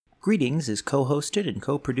Greetings is co-hosted and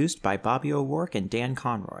co-produced by Bobby O'Rourke and Dan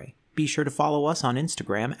Conroy. Be sure to follow us on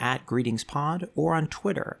Instagram at GreetingsPod or on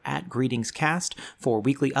Twitter at GreetingsCast for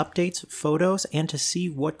weekly updates, photos, and to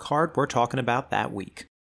see what card we're talking about that week.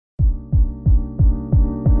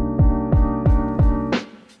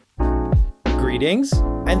 Greetings,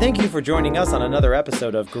 and thank you for joining us on another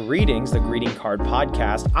episode of Greetings, the Greeting Card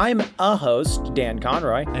Podcast. I'm a host, Dan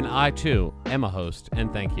Conroy. And I, too, am a host,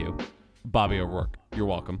 and thank you, Bobby O'Rourke. You're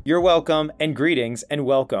welcome. You're welcome, and greetings, and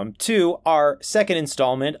welcome to our second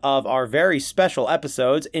installment of our very special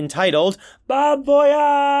episodes entitled Bob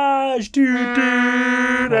Voyage!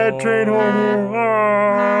 That train home.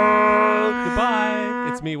 Goodbye.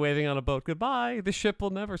 It's me waving on a boat. Goodbye. The ship will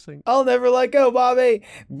never sink. I'll never let go, Bobby.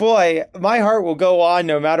 Boy, my heart will go on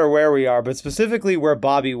no matter where we are, but specifically where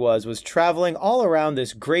Bobby was traveling all around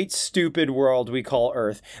this great, stupid world we call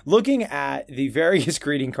Earth, looking at the various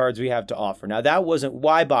greeting cards we have to offer. Now, that wasn't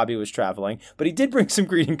why Bobby was traveling, but he did bring some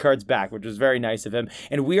greeting cards back, which was very nice of him,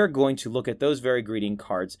 and we are going to look at those very greeting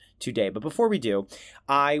cards today. But before we do,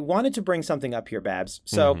 I wanted to bring something up here, Babs.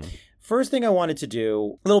 So, First thing I wanted to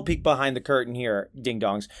do, a little peek behind the curtain here, ding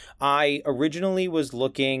dongs. I originally was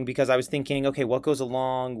looking because I was thinking, okay, what goes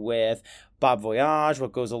along with Bob Voyage,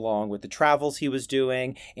 what goes along with the travels he was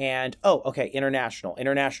doing, and,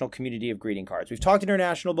 international community of greeting cards. We've talked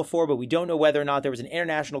international before, but we don't know whether or not there was an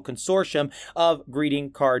international consortium of greeting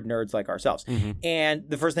card nerds like ourselves. And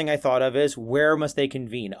the first thing I thought of is, where must they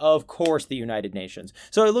convene? Of course, the United Nations.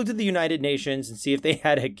 So I looked at the United Nations and see if they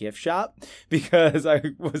had a gift shop, because I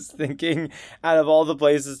was thinking, out of all the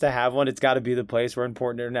places to have one, it's got to be the place where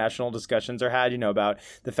important international discussions are had, about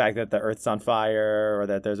the fact that the Earth's on fire or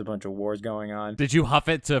that there's a bunch of wars going on. Did you huff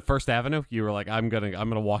it to First Avenue? You were like, I'm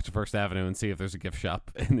gonna walk to First Avenue and see if there's a gift shop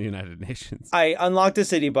in the United Nations. I unlocked a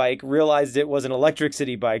city bike, realized it was an electric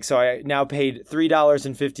city bike, so I now paid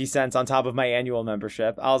 $3.50 on top of my annual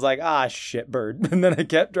membership. I was like, shit bird. And then I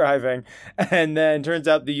kept driving, and then turns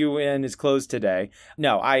out the UN is closed today.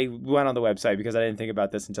 No, I went on the website because I didn't think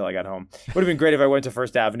about this until I got home. Would have been great if I went to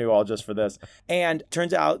First Avenue all just for this. And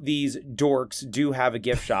turns out these dorks do have a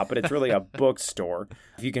gift shop, but it's really a bookstore,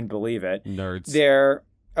 if you can believe it. Nerds. They're,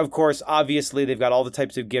 of course, obviously, they've got all the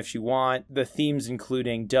types of gifts you want. The themes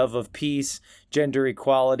including Dove of Peace, gender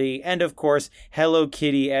equality, and, of course, Hello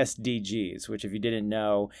Kitty SDGs, which, if you didn't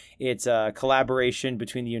know, it's a collaboration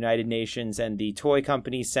between the United Nations and the toy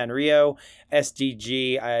company Sanrio.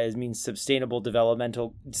 SDG means Sustainable Development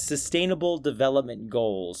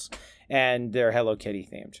Goals, and they're Hello Kitty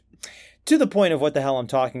themed. To the point of what the hell I'm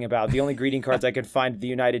talking about, the only greeting cards I could find at the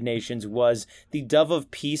United Nations was the Dove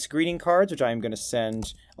of Peace greeting cards, which I am going to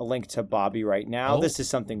send a link to Bobby right now. This is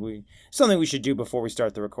something we should do before we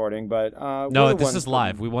start the recording, but no, this is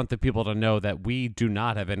live. We want the people to know that we do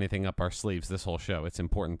not have anything up our sleeves this whole show. It's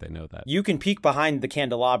important they know that. You can peek behind the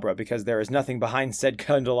candelabra because there is nothing behind said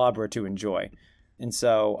candelabra to enjoy. And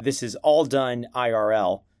so this is all done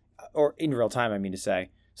IRL, or in real time, I mean to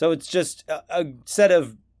say. So it's just a set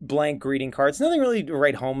of blank greeting cards. Nothing really to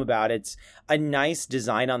write home about. It's a nice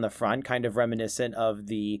design on the front, kind of reminiscent of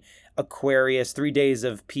the Aquarius 3 Days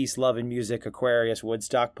of Peace, Love, and Music Aquarius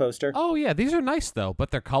Woodstock poster. Oh, yeah. These are nice, though,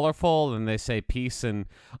 but they're colorful, and they say peace, and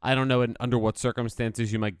I don't know under what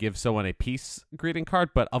circumstances you might give someone a peace greeting card,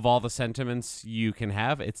 but of all the sentiments you can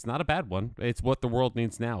have, it's not a bad one. It's what the world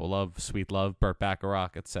needs now. Love, sweet love, Burt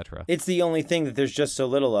Bacharach, etc. It's the only thing that there's just so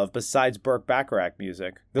little of besides Burt Bacharach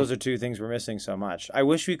music. Those are two things we're missing so much. I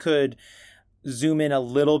wish we could zoom in a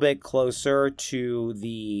little bit closer to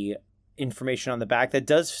the information on the back. That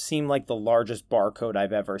does seem like the largest barcode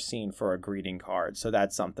I've ever seen for a greeting card. So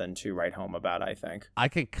that's something to write home about, I think. I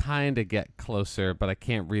can kind of get closer, but I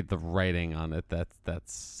can't read the writing on it that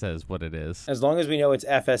says what it is. As long as we know it's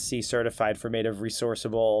FSC certified for made of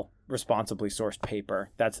resourceable, responsibly sourced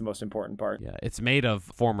paper. That's the most important part. Yeah, it's made of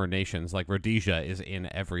former nations. Like Rhodesia is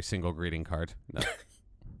in every single greeting card. No.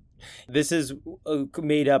 This is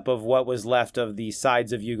made up of what was left of the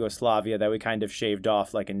sides of Yugoslavia that we kind of shaved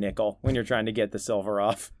off like a nickel when you're trying to get the silver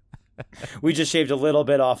off. We just shaved a little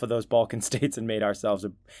bit off of those Balkan states and made ourselves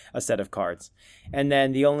a set of cards. And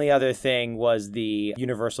then the only other thing was the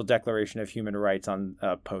Universal Declaration of Human Rights on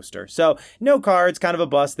a poster. So no cards, kind of a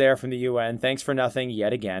bust there from the UN. Thanks for nothing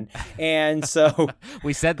yet again. And so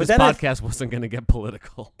we said this podcast wasn't going to get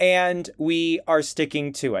political. And we are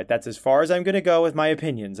sticking to it. That's as far as I'm going to go with my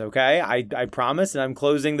opinions, okay? I promise, and I'm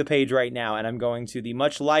closing the page right now, and I'm going to the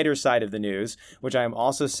much lighter side of the news, which I am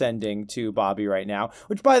also sending to Bobby right now,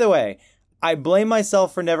 which, by the way, I blame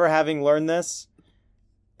myself for never having learned this,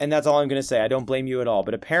 and that's all I'm going to say. I don't blame you at all.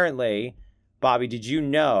 But apparently, Bobby, did you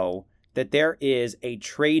know that there is a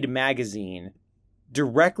trade magazine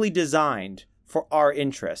directly designed for our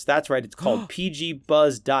interests. That's right. It's called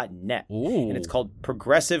pgbuzz.net. Ooh. And it's called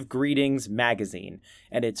Progressive Greetings Magazine.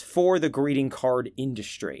 And it's for the greeting card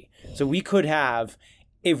industry. So we could have,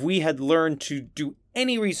 if we had learned to do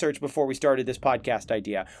any research before we started this podcast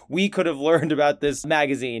idea, we could have learned about this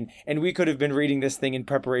magazine and we could have been reading this thing in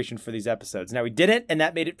preparation for these episodes. Now we didn't, and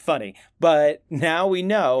that made it funny. But now we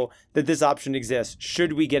know that this option exists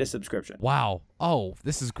should we get a subscription. Wow. Oh,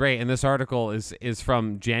 this is great. And this article is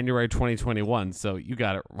from January 2021. So you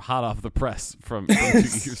got it hot off the press from 2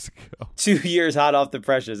 years ago. 2 years hot off the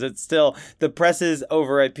presses. It's still, the presses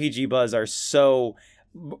over at PG Buzz are so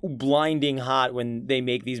blinding hot when they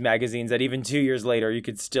make these magazines that even 2 years later you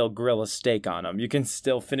could still grill a steak on them. You can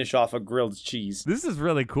still finish off a grilled cheese. This is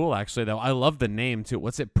really cool, actually, though. I love the name too.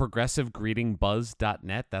 What's it?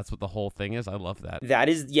 ProgressiveGreetingBuzz.net. That's what the whole thing is. I love that. That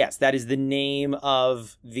is the name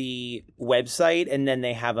of the website, and then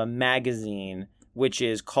they have a magazine which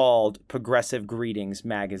is called Progressive Greetings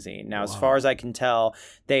Magazine. Now, as far as I can tell,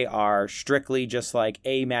 they are strictly just like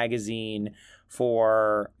a magazine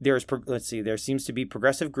for, there seems to be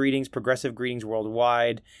Progressive Greetings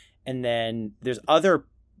Worldwide, and then there's other,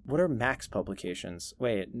 what are Max publications?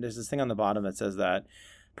 Wait, there's this thing on the bottom that says that.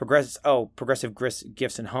 Progressive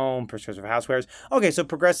Gifts and Home, Progressive Housewares. Okay, so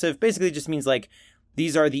Progressive basically just means like,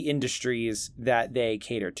 these are the industries that they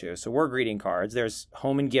cater to. So we're greeting cards. There's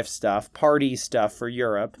home and gift stuff, party stuff for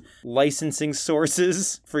Europe, licensing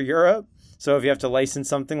sources for Europe. So if you have to license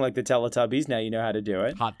something like the Teletubbies, now you know how to do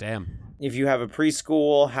it. Hot damn. If you have a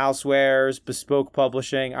preschool, housewares, bespoke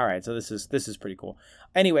publishing. All right, so this is pretty cool.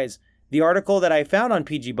 Anyways, the article that I found on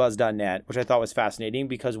pgbuzz.net, which I thought was fascinating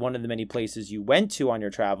because one of the many places you went to on your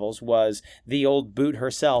travels was the old boot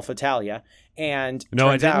herself, Italia. And no,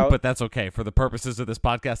 I didn't, but that's okay. For the purposes of this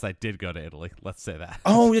podcast, I did go to Italy. Let's say that.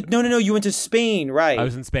 Oh, no. You went to Spain, right? I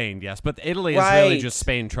was in Spain, yes. But Italy is really just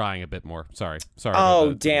Spain trying a bit more. Sorry.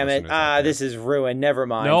 Oh, damn it. This is ruined. Never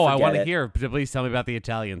mind. No, I want to hear. Please tell me about the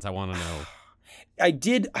Italians. I want to know. I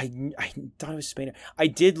thought it was Spain. I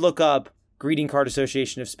did look up Greeting Card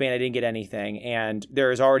Association of Spain. I didn't get anything. And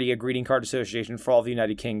there is already a Greeting Card Association for all the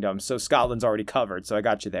United Kingdom. So Scotland's already covered. So I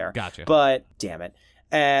got you there. Gotcha. But damn it.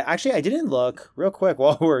 Actually, I didn't look real quick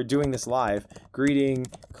while we're doing this live. Greeting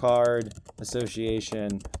Card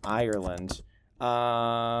Association Ireland.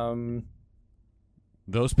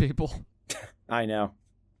 Those people? I know.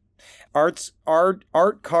 Art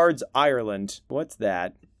Cards Ireland. What's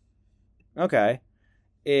that? Okay.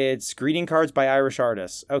 It's greeting cards by Irish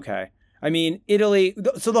artists. Okay. I mean, Italy.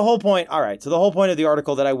 So the whole point. All right. So the whole point of the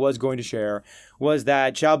article that I was going to share was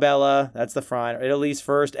that Ciao Bella, that's the front, Italy's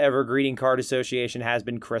first ever greeting card association has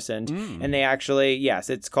been christened. And they actually, yes,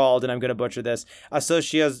 it's called, and I'm going to butcher this,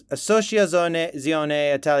 Associazione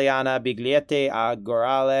Italiana Biglietti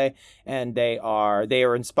Agorale. And they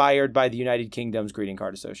are inspired by the United Kingdom's Greeting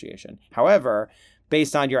Card Association. However,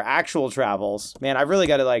 based on your actual travels, man, I've really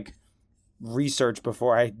got to research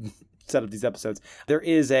before I set up these episodes. There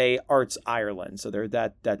is a Arts Ireland, so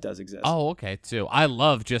that does exist. Oh, okay, too. I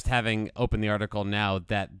love just having opened the article now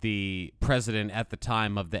that the president at the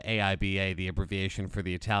time of the AIBA, the abbreviation for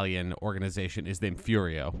the Italian organization, is named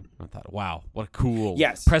Furio. I thought, wow, what a cool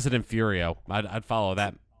President Furio. I'd follow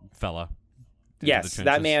that fella. Yes,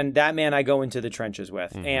 that man I go into the trenches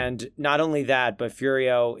with. Mm-hmm. And not only that, but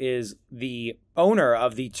Furio is the owner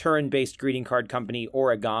of the turn-based greeting card company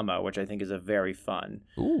Origamo, which I think is a very fun.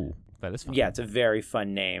 Ooh, that is fun. Yeah, it's a very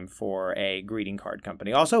fun name for a greeting card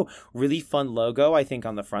company. Also, really fun logo, I think,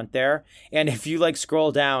 on the front there. And if you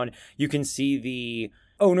scroll down, you can see the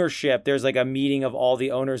ownership. There's a meeting of all the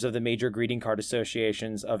owners of the major greeting card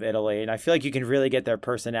associations of Italy. And I feel like you can really get their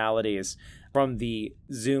personalities from the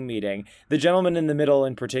Zoom meeting. The gentleman in the middle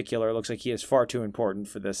in particular looks like he is far too important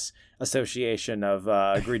for this association of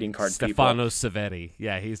greeting card Stefano people. Severi.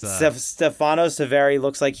 Yeah, he's Stefano Severi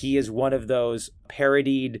looks like he is one of those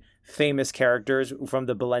parodied famous characters from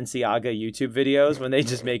the Balenciaga YouTube videos when they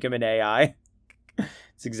just make him an AI.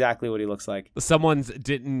 It's exactly what he looks like. Someone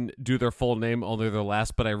didn't do their full name, only their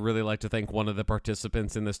last, but I really like to think one of the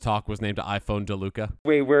participants in this talk was named iPhone DeLuca.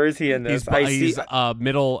 Wait, where is he in this? He's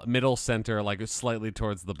middle center, slightly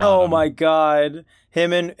towards the bottom. Oh my God.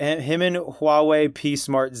 Him and Huawei P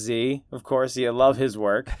Smart Z, of course, I love his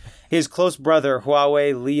work. His close brother,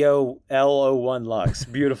 Huawei Leo L01 Lux.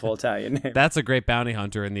 Beautiful Italian name. That's a great bounty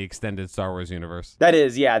hunter in the extended Star Wars universe. That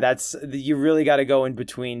is, yeah. You really got to go in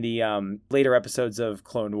between the later episodes of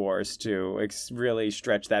Clone Wars to really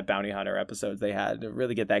stretch that bounty hunter episodes they had to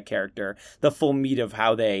really get that character, the full meat of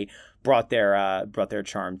how they brought their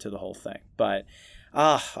charm to the whole thing. But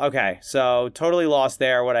Okay. So totally lost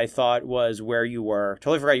there what I thought was where you were.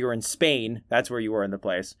 Totally forgot you were in Spain. That's where you were in the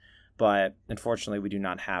place. But unfortunately, we do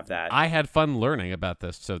not have that. I had fun learning about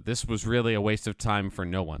this, so this was really a waste of time for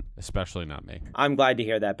no one, especially not me. I'm glad to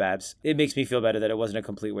hear that, Babs. It makes me feel better that it wasn't a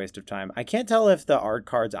complete waste of time. I can't tell if the Art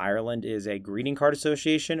Cards Ireland is a greeting card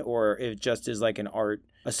association or if it just is like an art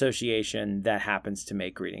association that happens to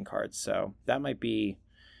make greeting cards. So that might be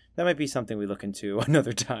something we look into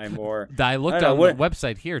another time. Or I looked on the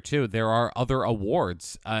website here too. There are other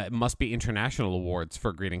awards. It must be international awards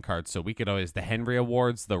for greeting cards. So we could always the Henry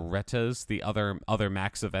Awards, the Retas, the other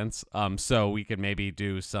Max events. So we could maybe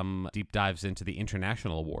do some deep dives into the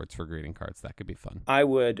international awards for greeting cards. That could be fun. I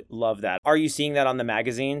would love that. Are you seeing that on the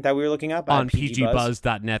magazine that we were looking up on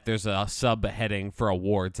pgbuzz.net? There's a subheading for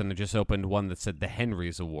awards, and it just opened one that said the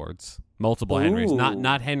Henrys Awards. Multiple Henrys,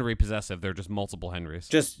 not Henry possessive. They're just multiple Henrys.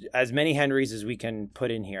 Just as many Henrys as we can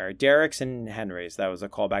put in here. Derek's and Henrys. That was a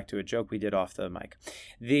callback to a joke we did off the mic.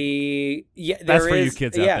 That's for you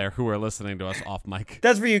kids out there who are listening to us off mic.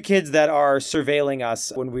 That's for you kids that are surveilling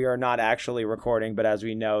us when we are not actually recording. But as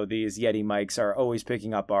we know, these Yeti mics are always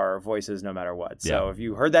picking up our voices no matter what. So if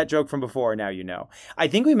you heard that joke from before, now you know. I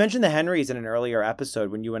think we mentioned the Henrys in an earlier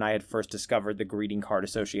episode when you and I had first discovered the Greeting Card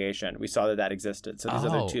Association. We saw that existed. So these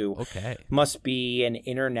other two. Okay. Must be an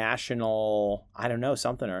international, I don't know,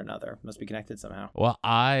 something or another. Must be connected somehow. Well,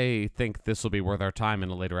 I think this will be worth our time in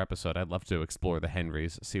a later episode. I'd love to explore the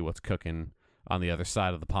Henrys, see what's cooking on the other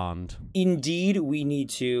side of the pond. Indeed, we need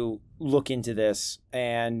to look into this,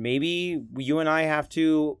 and maybe you and I have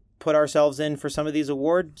to put ourselves in for some of these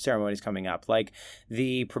award ceremonies coming up, like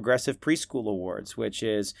the Progressive Preschool Awards, which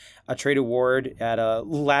is a trade award at a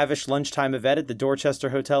lavish lunchtime event at the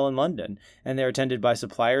Dorchester Hotel in London. And they're attended by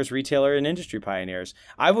suppliers, retailer, and industry pioneers.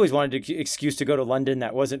 I've always wanted an excuse to go to London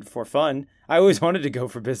that wasn't for fun. I always wanted to go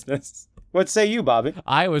for business. What say you, Bobby?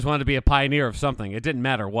 I always wanted to be a pioneer of something. It didn't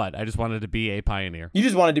matter what. I just wanted to be a pioneer.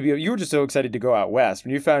 You were just so excited to go out west.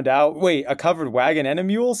 When you found out, wait, a covered wagon and a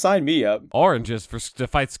mule? Sign me up. Oranges to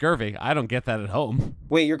fight scurvy. I don't get that at home.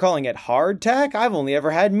 Wait, you're calling it hard tack? I've only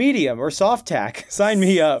ever had medium or soft tack. Sign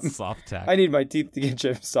me up. Soft tack. I need my teeth to get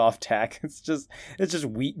you soft tack. It's just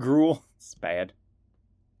wheat gruel. It's bad.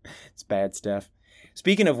 It's bad stuff.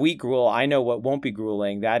 Speaking of wheat gruel, I know what won't be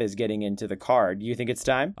grueling. That is getting into the card. You think it's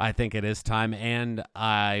time? I think it is time, and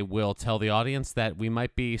I will tell the audience that we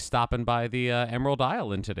might be stopping by the Emerald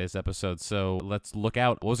Isle in today's episode, so let's look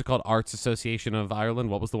out. What was it called? Arts Association of Ireland?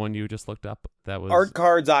 What was the one you just looked up? That was Art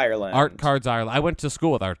Cards Ireland. Art Cards Ireland. I went to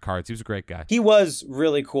school with Art Cards. He was a great guy. He was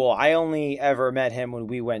really cool. I only ever met him when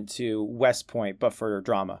we went to West Point, but for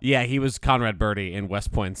drama. Yeah, he was Conrad Birdie in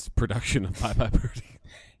West Point's production of Bye Bye Birdie.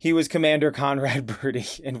 He was Commander Conrad Birdie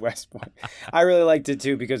in West Point. I really liked it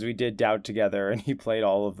too because we did Doubt together, and he played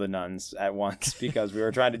all of the nuns at once because we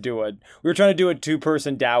were trying to do a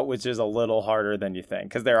 2-person Doubt, which is a little harder than you think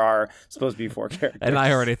because there are supposed to be 4 characters. And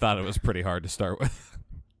I already thought it was pretty hard to start with.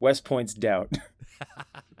 West Point's Doubt,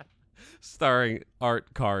 starring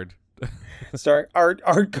Art Card. Starring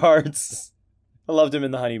Art Cards. I loved him in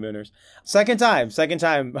The Honeymooners. Second time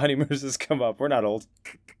Honeymooners has come up. We're not old.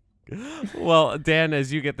 Well, Dan,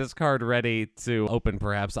 as you get this card ready to open,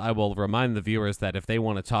 perhaps I will remind the viewers that if they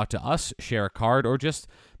want to talk to us, share a card, or just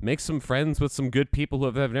make some friends with some good people who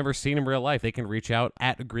have never seen in real life, they can reach out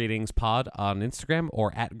at GreetingsPod on Instagram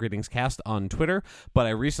or at GreetingsCast on Twitter. But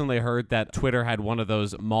I recently heard that Twitter had one of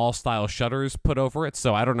those mall-style shutters put over it,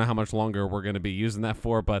 so I don't know how much longer we're going to be using that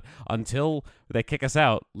for, but until they kick us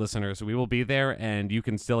out, listeners, we will be there, and you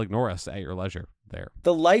can still ignore us at your leisure there.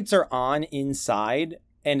 The lights are on inside,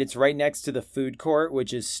 and it's right next to the food court,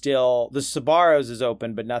 which is still, the Sbarro's is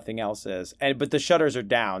open, but nothing else is. But the shutters are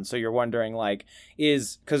down. So you're wondering,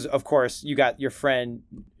 because of course you got your friend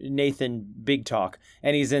Nathan Big Talk,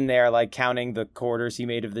 and he's in there counting the quarters he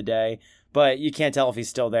made of the day. But you can't tell if he's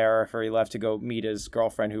still there or if he left to go meet his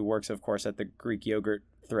girlfriend, who works, of course, at the Greek yogurt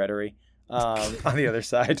threadery on the other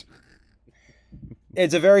side.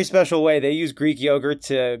 It's a very special way. They use Greek yogurt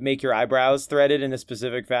to make your eyebrows threaded in a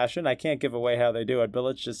specific fashion. I can't give away how they do it, but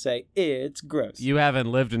let's just say it's gross. You haven't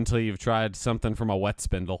lived until you've tried something from a wet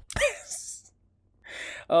spindle.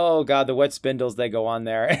 Oh God, the wet spindles, they go on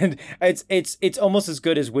there, and it's almost as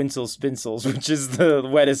good as Winsel's Spinsels, which is the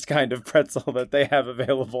wettest kind of pretzel that they have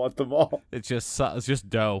available at the mall. It's just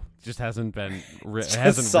dough. It just hasn't been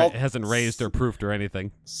hasn't raised or proofed or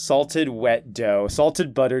anything. Salted wet dough,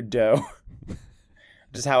 salted buttered dough.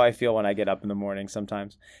 Just how I feel when I get up in the morning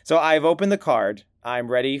sometimes. So I've opened the card. I'm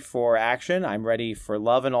ready for action. I'm ready for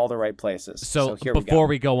love in all the right places. So here before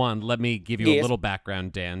we go on, let me give you a little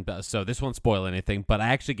background, Dan. So this won't spoil anything, but I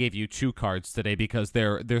actually gave you 2 cards today because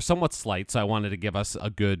they're somewhat slight, so I wanted to give us a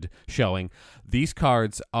good showing. These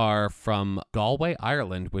cards are from Galway,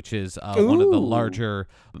 Ireland, which is one of the larger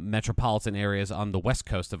metropolitan areas on the west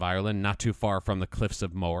coast of Ireland, not too far from the Cliffs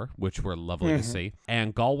of Moher, which were lovely to see.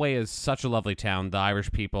 And Galway is such a lovely town. The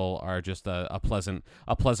Irish people are just a pleasant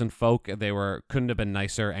folk. They couldn't have been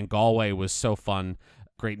nicer, and Galway was so fun.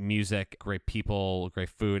 Great music, great people, great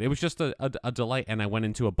food. It was just a delight. And I went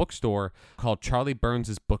into a bookstore called Charlie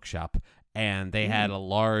Burns' Bookshop, and they had a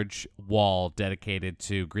large wall dedicated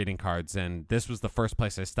to greeting cards. And this was the first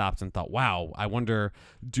place I stopped and thought, wow, I wonder,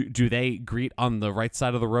 do they greet on the right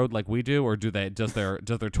side of the road like we do, or does their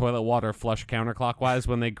toilet water flush counterclockwise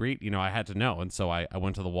when they greet? I had to know. And so I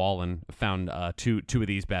went to the wall and found two of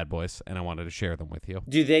these bad boys, and I wanted to share them with you.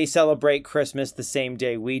 Do they celebrate Christmas the same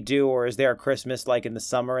day we do, or is there a Christmas like in the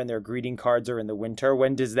summer and their greeting cards are in the winter?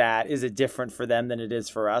 When is it different for them than it is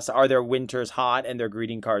for us? Are their winters hot and their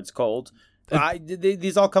greeting cards cold?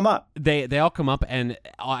 These all come up. They all come up, and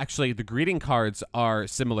actually the greeting cards are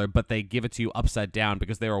similar, but they give it to you upside down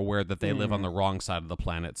because they're aware that they live on the wrong side of the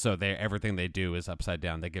planet. So everything they do is upside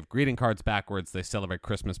down. They give greeting cards backwards. They celebrate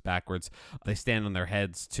Christmas backwards. They stand on their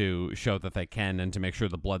heads to show that they can and to make sure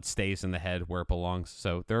the blood stays in the head where it belongs.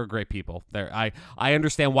 So they're great people. I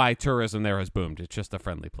understand why tourism there has boomed. It's just a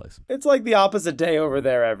friendly place. It's like the opposite day over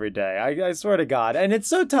there every day. I swear to God. And it's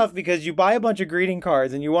so tough because you buy a bunch of greeting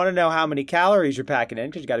cards and you want to know how many calories you're packing in,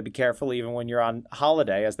 because you got to be careful even when you're on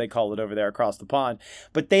holiday, as they call it over there across the pond.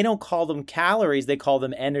 But they don't call them calories, they call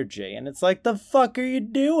them energy. And it's like, the fuck are you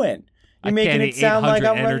doing? You're making it sound like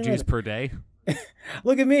I'm energies per day.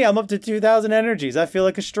 Look at me, I'm up to 2,000 energies. I feel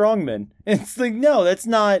like a strongman. It's like, no, that's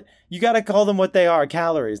not. You got to call them what they are,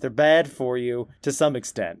 calories. They're bad for you to some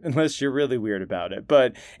extent, unless you're really weird about it.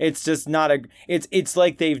 But it's just not it's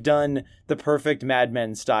like they've done the perfect Mad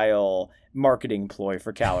Men style marketing ploy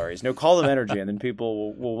for calories. No, call them energy, and then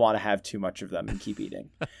people will want to have too much of them and keep eating.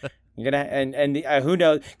 You're gonna and who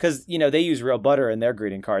knows, because they use real butter in their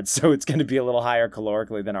greeting cards, so it's going to be a little higher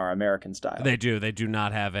calorically than our American style. They do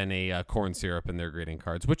not have any corn syrup in their greeting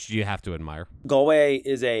cards, which you have to admire. Galway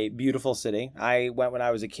is a beautiful city. I went when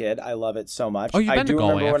I was a kid. I love it so much. Oh, you've been to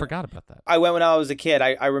Galway? I forgot about that. I went when I was a kid.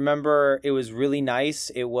 I remember it was really nice.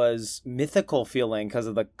 It was mythical feeling because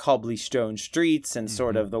of the cobblestone streets and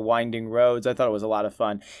sort of the winding roads. I thought it was a lot of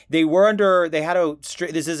fun. They had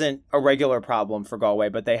this isn't a regular problem for Galway,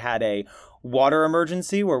 but they had a water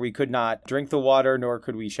emergency where we could not drink the water, nor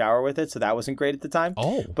could we shower with it. So that wasn't great at the time.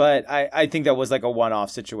 Oh. But I think that was like a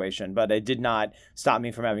one-off situation. But it did not stop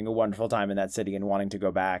me from having a wonderful time in that city and wanting to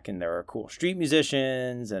go back. And there were cool street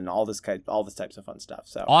musicians and all this types of fun stuff.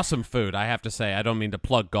 So awesome food, I have to say. I don't mean to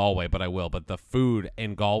plug Galway, but I will. But the food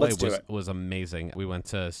in Galway was amazing. We went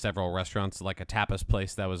to several restaurants, like a tapas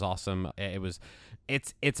place that was awesome.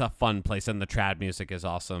 It's a fun place, and the trad music is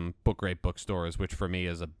awesome. Great bookstores, which for me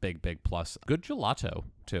is a big plus. Good gelato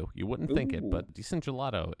too. You wouldn't think it, but decent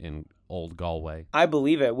gelato in old Galway. I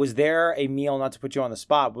believe it. Was there a meal, not to put you on the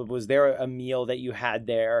spot, but was there a meal that you had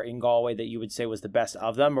there in Galway that you would say was the best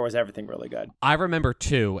of them, or was everything really good? I remember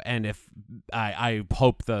 2, and if I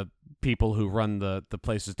hope the people who run the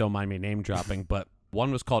places don't mind me name dropping, but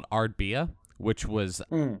one was called Ardbia, which was,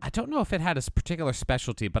 I don't know if it had a particular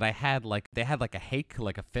specialty, but they had like a hake,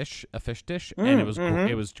 like a fish dish, and it was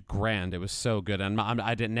grand. It was so good, and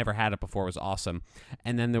I never had it before. It was awesome.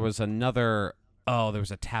 And then there was there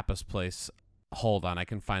was a tapas place. Hold on, I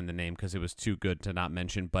can find the name because it was too good to not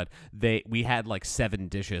mention. But we had like 7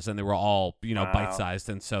 dishes, and they were all bite sized,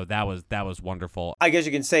 and so that was wonderful. I guess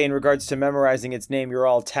you can say in regards to memorizing its name, you're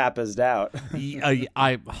all tapased out.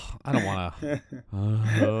 I don't want to.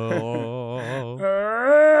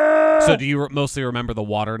 So do you mostly remember the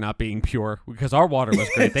water not being pure? Because our water was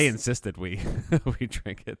great. They insisted we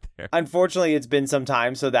drink it there. Unfortunately, it's been some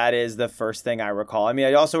time, so that is the first thing I recall. I mean,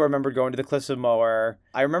 I also remember going to the Cliffs of Moher.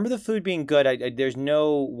 I remember the food being good. There's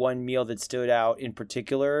no one meal that stood out in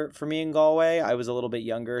particular for me in Galway. I was a little bit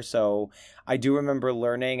younger, so I do remember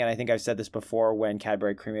learning, and I think I've said this before, when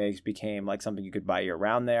Cadbury cream eggs became like something you could buy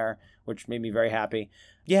year-round there, which made me very happy.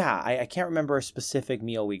 Yeah, I can't remember a specific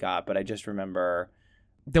meal we got, but I just remember...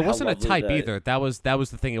 There wasn't a type either. That was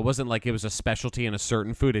the thing. It wasn't like it was a specialty in a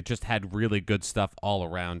certain food. It just had really good stuff all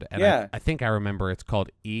around. And yeah. I think I remember it's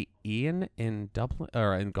called Ian in Dublin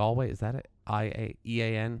or in Galway. Is that it?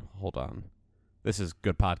 Ian? Hold on. This is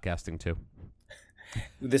good podcasting too.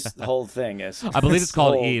 This whole thing is. I believe it's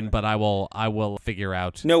called Ian, but I will figure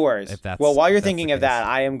out. No worries. If that's, well, while you're thinking of that,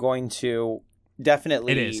 I am going to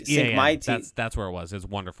definitely It is. sink Yeah, my teeth. That's where it was. It's a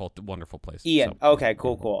wonderful, wonderful place. Ian. So, Okay,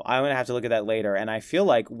 cool. I'm going to have to look at that later. And I feel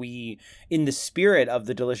like in the spirit of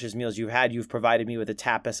the delicious meals you've provided me with a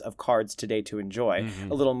tapas of cards today to enjoy,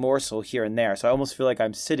 a little morsel here and there. So I almost feel like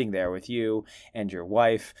I'm sitting there with you and your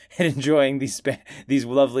wife and enjoying these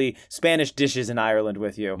lovely Spanish dishes in Ireland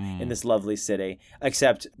with you in this lovely city.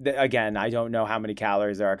 Except, again, I don't know how many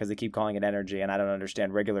calories there are because they keep calling it energy and I don't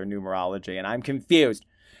understand regular numerology and I'm confused.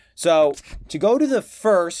 So to go to the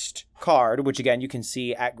first card, which again you can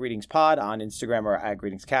see at GreetingsPod on Instagram or at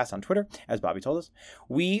GreetingsCast on Twitter, as Bobby told us,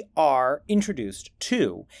 we are introduced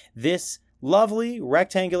to this lovely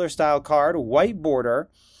rectangular style card, white border.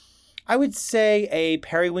 I would say a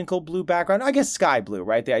periwinkle blue background. I guess sky blue,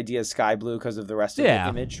 right? The idea is sky blue because of the rest of the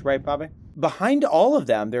image, right, Bobby? Behind all of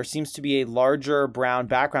them, there seems to be a larger brown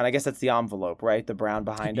background. I guess that's the envelope, right? The brown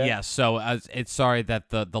behind it. Yeah, so it's sorry that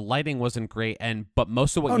the lighting wasn't great, but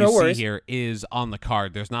most of what see here is on the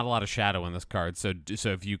card. There's not a lot of shadow in this card, so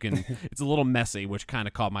if you can, it's a little messy, which kind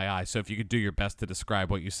of caught my eye. So if you could do your best to describe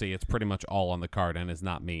what you see, it's pretty much all on the card, and it's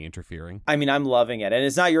not me interfering. I mean, I'm loving it, and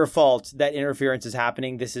it's not your fault that interference is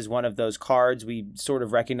happening. This is one of those cards. We sort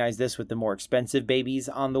of recognize this with the more expensive babies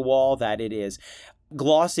on the wall, that it is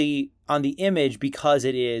glossy on the image because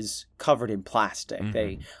it is covered in plastic.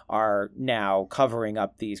 They are now covering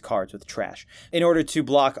up these cards with trash in order to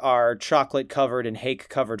block our chocolate covered and hake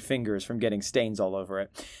covered fingers from getting stains all over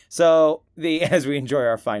it. So as we enjoy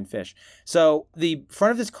our fine fish. So the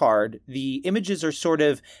front of this card, the images are sort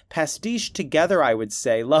of pastiche together, I would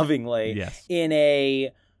say, lovingly, in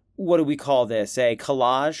a, what do we call this? A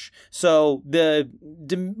collage. So the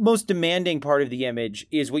most demanding part of the image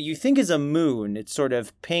is what you think is a moon. It's sort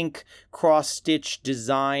of pink, cross-stitch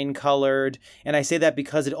design colored. And I say that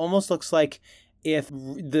because it almost looks like if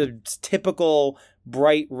the typical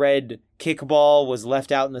bright red kickball was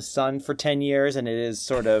left out in the sun for 10 years and it is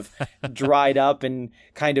sort of dried up and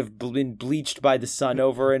kind of been bleached by the sun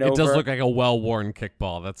over and over. It does look like a well-worn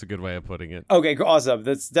kickball. That's a good way of putting it. Okay, awesome.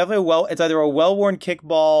 That's definitely it's either a well-worn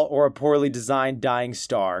kickball or a poorly designed dying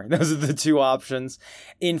star. Those are the two options.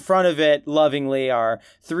 In front of it, lovingly, are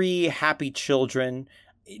 3 happy children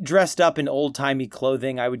dressed up in old-timey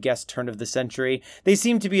clothing, I would guess turn of the century. They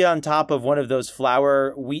seem to be on top of one of those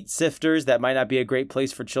flour wheat sifters that might not be a great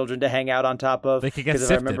place for children to hang out on top of. They could get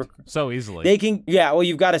sifted so easily. They can, yeah, well,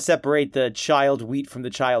 you've got to separate the child wheat from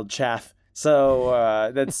the child chaff.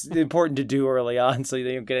 So that's important to do early on so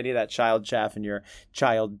you don't get any of that child chaff in your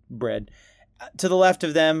child bread. To the left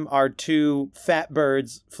of them are 2 fat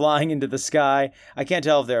birds flying into the sky. I can't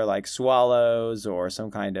tell if they're like swallows or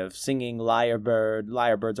some kind of singing lyrebird.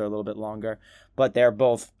 Lyrebirds are a little bit longer, but they're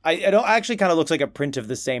both. It actually kind of looks like a print of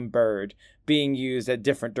the same bird being used at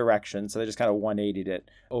different directions. So they just kind of 180'd it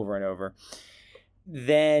over and over.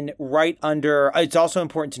 Then right under, it's also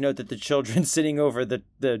important to note that the children sitting over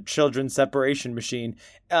the children's separation machine,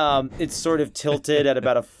 it's sort of tilted at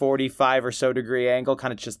about a 45 or so degree angle,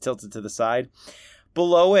 kind of just tilted to the side.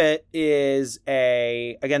 Below it is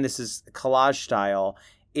again, this is collage style.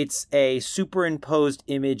 It's a superimposed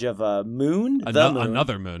image of a moon.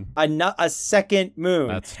 Another moon. A second moon.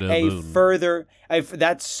 That's the moon.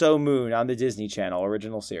 That's So Moon on the Disney Channel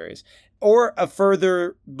original series. Or a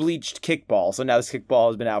further bleached kickball. So now this kickball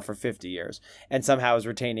has been out for 50 years and somehow is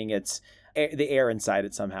retaining the air inside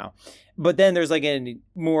it somehow. But then there's like it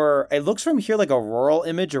looks from here like a rural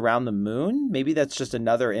image around the moon. Maybe that's just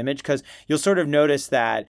another image because you'll sort of notice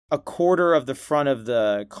that a quarter of the front of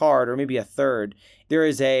the card, or maybe a third, there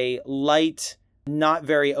is a light, not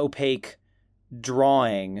very opaque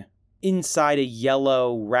drawing inside a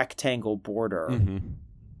yellow rectangle border.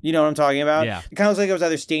 You know what I'm talking about? Yeah. It kind of looks like it was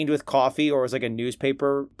either stained with coffee or it was like a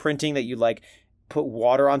newspaper printing that you like put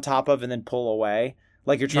water on top of and then pull away.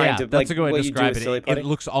 Like you're trying to, that's like, a good way to describe it. It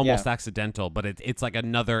looks almost accidental, but it's like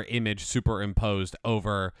another image superimposed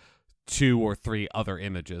over 2 or 3 other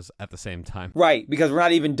images at the same time. Right, because we're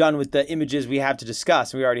not even done with the images we have to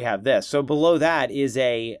discuss. We already have this. So below that is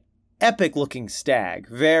a epic looking stag.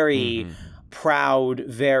 Very proud,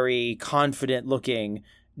 very confident looking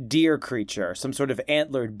deer creature, some sort of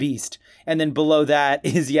antlered beast. And then below that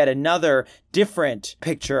is yet another different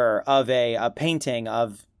picture of a painting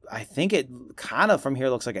of, I think it kind of from here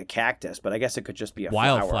looks like a cactus, but I guess it could just be a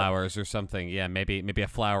wildflowers or something. Yeah, maybe a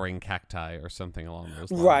flowering cacti or something along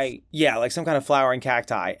those lines. Right. Yeah, like some kind of flowering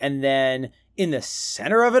cacti. And then in the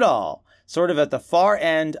center of it all, sort of at the far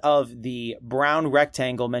end of the brown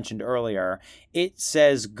rectangle mentioned earlier, it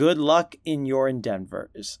says, "Good luck in your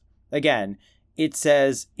endeavors." Again, it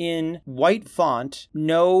says in white font,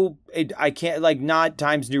 I can't, like, not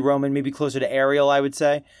Times New Roman, maybe closer to Arial, I would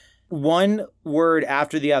say. One word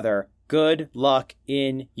after the other, good luck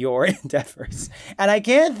in your endeavors. And I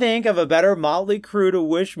can't think of a better motley crew to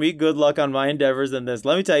wish me good luck on my endeavors than this.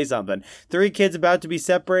 Let me tell you something. 3 kids about to be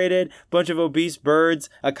separated, bunch of obese birds,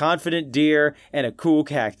 a confident deer, and a cool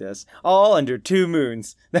cactus. All under 2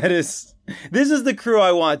 moons. This is the crew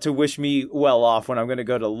I want to wish me well off when I'm going to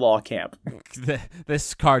go to law camp.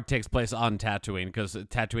 This card takes place on Tatooine because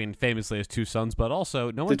Tatooine famously has 2 suns, but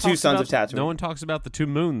also no one the 2 sons of Tatooine. No one talks about the 2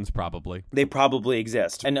 moons, probably. They probably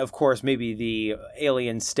exist. And of course, maybe the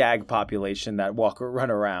alien stag population that run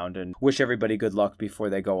around and wish everybody good luck before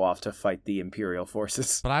they go off to fight the Imperial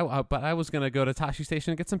forces. But I was going to go to Tashi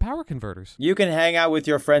Station and get some power converters. You can hang out with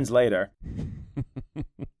your friends later.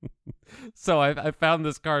 So I found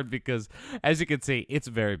this card because, as you can see, it's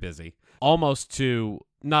very busy. Almost to,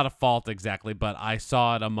 not a fault exactly, but I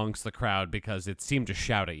saw it amongst the crowd because it seemed to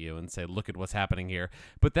shout at you and say, look at what's happening here.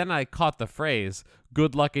 But then I caught the phrase,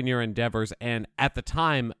 good luck in your endeavors, and at the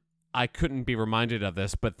time, I couldn't be reminded of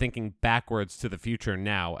this, but thinking backwards to the future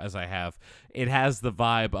now, as I have, it has the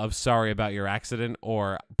vibe of sorry about your accident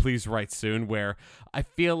or please write soon, where I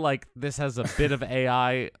feel like this has a bit of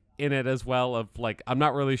AI in it as well of like, I'm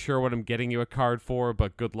not really sure what I'm getting you a card for,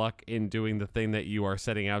 but good luck in doing the thing that you are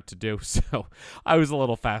setting out to do. So I was a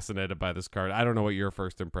little fascinated by this card. I don't know what your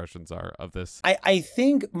first impressions are of this. I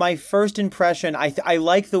think my first impression, I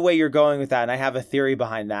like the way you're going with that, and I have a theory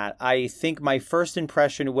behind that. I think my first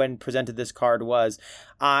impression when presented this card was,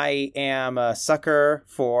 I am a sucker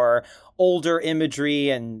for older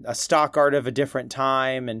imagery and a stock art of a different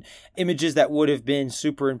time and images that would have been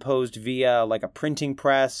superimposed via like a printing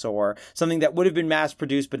press or something that would have been mass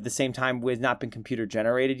produced but at the same time would not been computer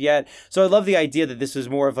generated yet. So I love the idea that this was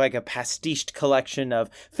more of like a pastiched collection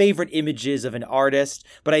of favorite images of an artist,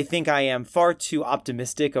 but I think I am far too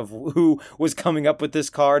optimistic of who was coming up with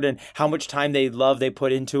this card and how much time they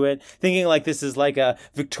put into it, thinking like this is like a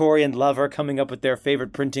Victorian lover coming up with their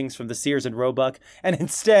favorite printings from the Sears and Roebuck, and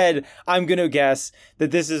instead I'm going to guess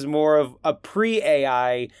that this is more of a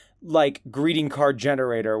pre-AI like greeting card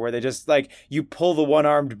generator where they just like you pull the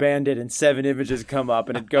one-armed bandit and 7 images come up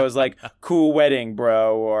and it goes like cool wedding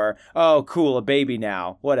bro or oh cool a baby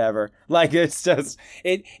now whatever. Like it's just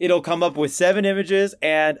it'll come up with 7 images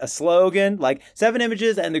and a slogan, like 7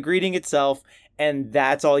 images and the greeting itself, and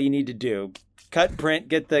that's all you need to do. Cut, print,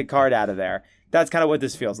 get the card out of there. That's kind of what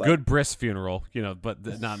this feels like. Good bris funeral,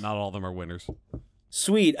 but not all of them are winners.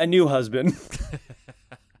 Sweet, a new husband.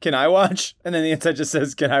 Can I watch? And then the inside just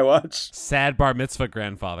says, can I watch? Sad bar mitzvah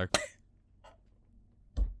grandfather.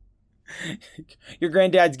 Your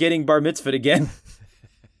granddad's getting bar mitzvahed again.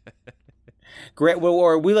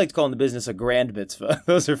 Or we like to call in the business a grand mitzvah.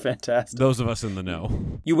 Those are fantastic. Those of us in the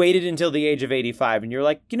know. You waited until the age of 85 and you're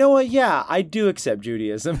like, you know what? Yeah, I do accept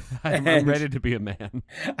Judaism. I'm ready to be a man.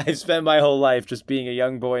 I've spent my whole life just being a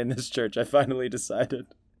young boy in this church. I finally decided.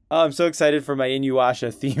 Oh, I'm so excited for my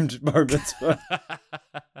Inuyasha themed bar mitzvah.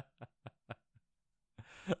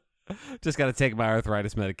 Just got to take my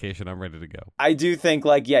arthritis medication. I'm ready to go. I do think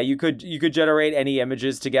you could generate any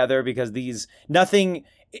images together because nothing,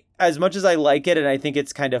 as much as I like it and I think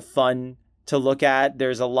it's kind of fun to look at,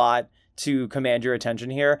 there's a lot to command your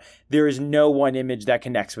attention here. There is no one image that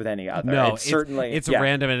connects with any other. No, it's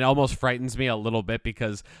random, and it almost frightens me a little bit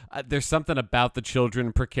because there's something about the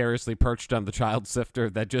children precariously perched on the child sifter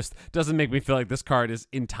that just doesn't make me feel like this card is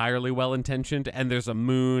entirely well-intentioned, and there's a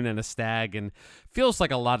moon and a stag, and feels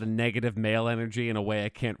like a lot of negative male energy in a way I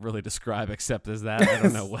can't really describe except as that. I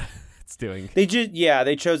don't know what it's doing. They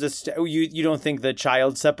chose you don't think the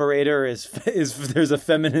child separator is there's a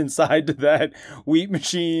feminine side to that wheat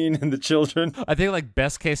machine and the children? I think like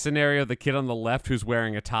best case scenario, the kid on the left who's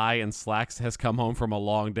wearing a tie and slacks has come home from a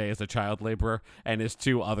long day as a child laborer, and his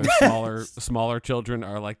 2 other smaller children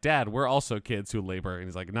are like, Dad, we're also kids who labor. And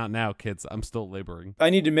he's like, not now, kids, I'm still laboring. I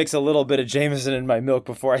need to mix a little bit of Jameson in my milk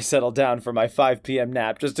before I settle down for my 5 p.m.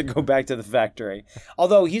 nap just to go back to the factory.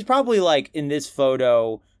 Although he's probably like in this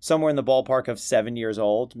photo somewhere in the ballpark of 7 years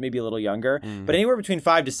old, maybe a little younger, but anywhere between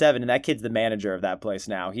 5 to 7, and that kid's the manager of that place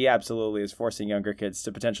now. He absolutely is forcing younger kids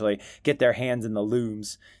to potentially get their hands in the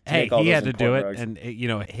looms. He had to do it, rugs. And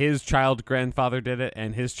his child grandfather did it,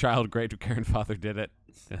 and his child great grandfather did it.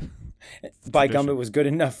 By gum, it was good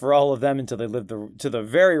enough for all of them until they lived to the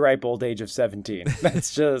very ripe old age of 17.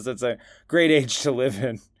 It's a great age to live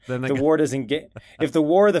in. Then if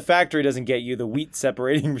the factory doesn't get you, the wheat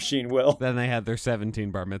separating machine will. Then they had their 17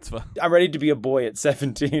 bar mitzvah. I'm ready to be a boy at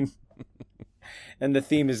 17. And the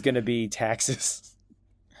theme is going to be taxes.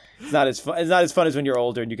 It's not as fun as when you're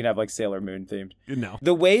older and you can have like Sailor Moon themed. No.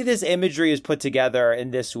 The way this imagery is put together in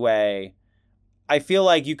this way, I feel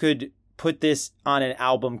like you could put this on an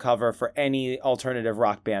album cover for any alternative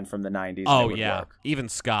rock band from the 90s. Oh, and it would yeah. work. Even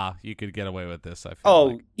ska, you could get away with this, I feel Oh,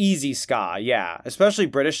 like. easy ska, yeah. Especially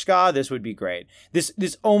British ska, this would be great. This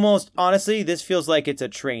almost, honestly, this feels like it's a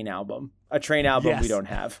Train album. A Train album we Yes. don't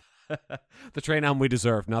have. The Train album we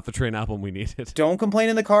deserve, not the Train album we needed. Don't complain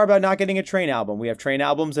in the car about not getting a Train album. We have Train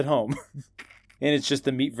albums at home. And it's just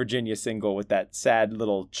the Meet Virginia single with that sad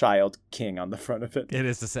little child king on the front of it. It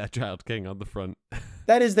is the sad child king on the front.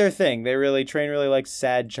 That is their thing. Train really likes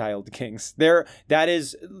sad child kings. That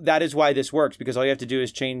is why this works, because all you have to do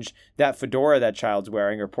is change that fedora that child's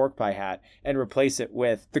wearing, or pork pie hat, and replace it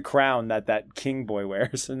with the crown that king boy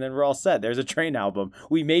wears, and then we're all set. There's a Train album.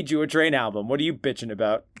 We made you a Train album. What are you bitching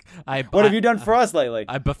about? What have you done for us lately?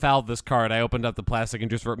 I befouled this card. I opened up the plastic and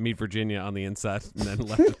just wrote Meet Virginia on the inside and then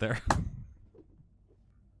left it there.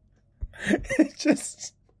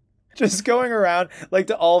 Just going around like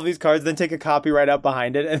to all of these cards, then take a copyright out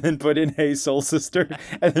behind it, and then put in "Hey Soul Sister,"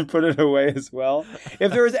 and then put it away as well.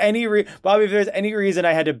 If there was any Bobby, if there's any reason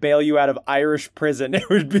I had to bail you out of Irish prison, it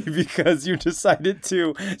would be because you decided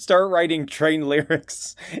to start writing Train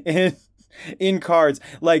lyrics in cards,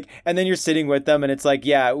 like, and then you're sitting with them and it's like,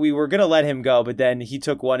 yeah, we were gonna let him go, but then he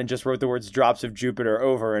took one and just wrote the words "drops of Jupiter"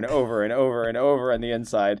 over and over and over and over on the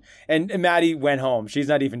inside, and Maddie went home. She's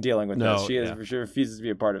not even dealing with this. She refuses to be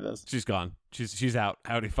a part of this. She's gone. She's out.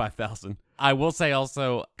 Howdy 5000. I will say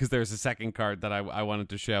also, because there's a second card that I wanted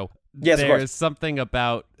to show. Yes, there's something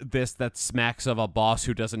about this that smacks of a boss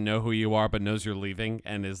who doesn't know who you are but knows you're leaving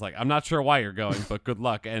and is like, I'm not sure why you're going, but good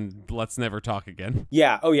luck and let's never talk again.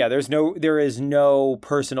 Yeah. Oh yeah. There is no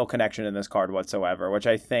personal connection in this card whatsoever, which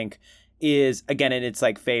I think is, again, in its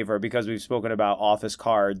like favor, because we've spoken about office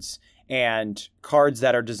cards and cards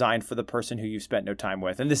that are designed for the person who you've spent no time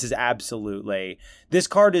with. And this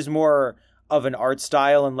card is more of an art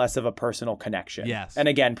style and less of a personal connection. Yes. And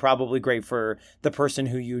again, probably great for the person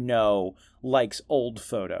who you know likes old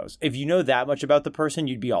photos. If you know that much about the person,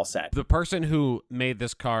 you'd be all set. The person who made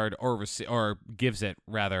this card or gives it,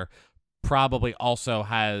 rather, probably also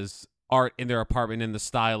has art in their apartment in the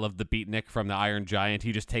style of the Beatnik from the Iron Giant.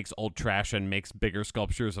 He just takes old trash and makes bigger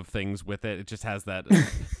sculptures of things with it. It just has that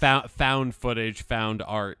found footage, found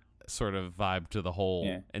art sort of vibe to the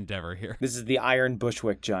whole endeavor here. This is the Iron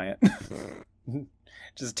Bushwick Giant.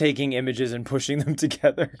 Just taking images and pushing them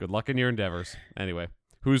together. Good luck in your endeavors. Anyway,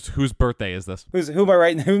 whose birthday is this? Who am I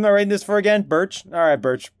writing this for again? Birch? All right,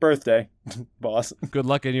 Birch. Birthday. Boss. Good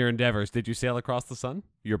luck in your endeavors. Did you sail across the sun?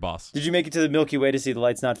 Your boss. Did you make it to the Milky Way to see the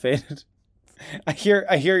lights not faded? I hear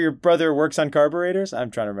your brother works on carburetors. I'm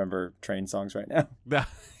trying to remember Train songs right now.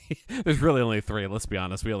 There's really only 3. Let's be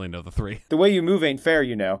honest. We only know the 3. The way you move ain't fair,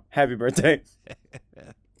 you know. Happy birthday.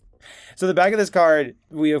 So the back of this card,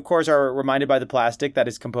 we, of course, are reminded by the plastic that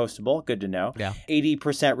is compostable. Good to know. Yeah.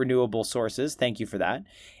 80% renewable sources. Thank you for that.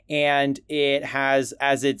 And it has,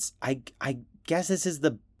 as its, I guess this is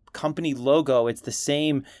the company logo. It's the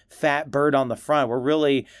same fat bird on the front. We're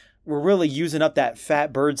really using up that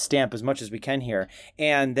fat bird stamp as much as we can here.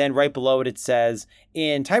 And then right below it says,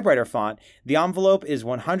 in typewriter font, the envelope is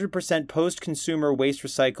 100% post-consumer waste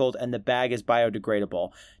recycled and the bag is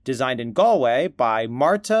biodegradable. Designed in Galway by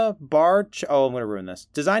Marta Barch... Oh, I'm going to ruin this.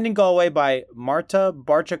 Designed in Galway by Marta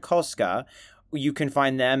Barczykowska. You can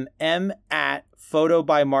find them at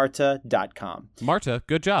photobymarta.com. Marta,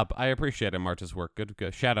 good job. I appreciate it, Marta's work. Good.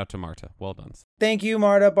 Shout out to Marta. Well done. Thank you,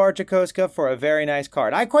 Marta Barczykowska, for a very nice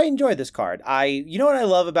card. I quite enjoyed this card. You know what I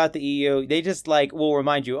love about the EU? They just will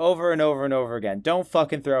remind you over and over and over again. Don't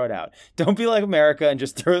fucking throw it out. Don't be like America and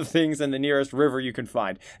just throw things in the nearest river you can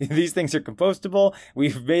find. These things are compostable.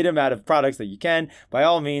 We've made them out of products that you can. By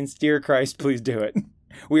all means, dear Christ, please do it.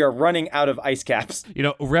 We are running out of ice caps. You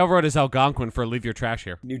know, Railroad is Algonquin for leave your trash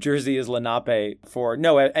here. New Jersey is Lenape for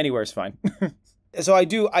no, anywhere's fine. So I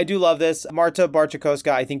do love this. Marta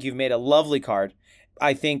Barczykowska, I think you've made a lovely card.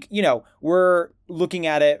 I think, we're looking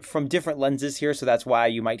at it from different lenses here, so that's why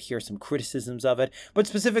you might hear some criticisms of it. But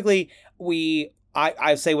specifically,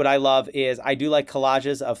 I say what I love is I do like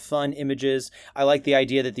collages of fun images. I like the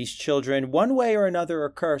idea that these children, one way or another, are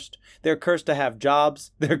cursed. They're cursed to have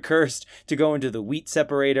jobs. They're cursed to go into the wheat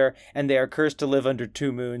separator. And they are cursed to live under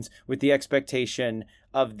 2 moons with the expectation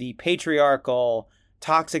of the patriarchal,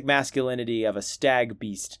 toxic masculinity of a stag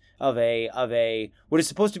beast, of a what is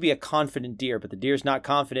supposed to be a confident deer, but the deer's not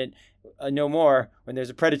confident no more when there's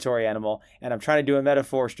a predatory animal, and I'm trying to do a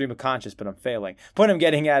metaphor stream of conscious, but I'm failing. Point I'm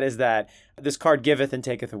getting at is that this card giveth and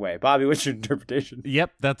taketh away. Bobby, what's your interpretation?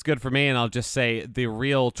 Yep, that's good for me, and I'll just say the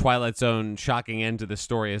real Twilight Zone shocking end to this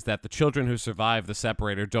story is that the children who survive the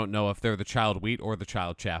separator don't know if they're the child wheat or the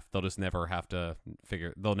child chaff. They'll just never have to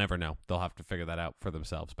they'll never know. They'll have to figure that out for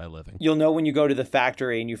themselves by living. You'll know when you go to the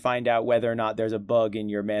factory and you find out whether or not there's a bug in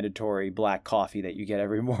your mandatory black coffee that you get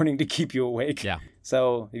every morning to keep you awake. Yeah.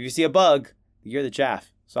 So if you see a bug, you're the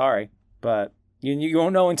chaff. Sorry. But you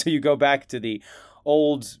won't know until you go back to the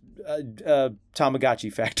old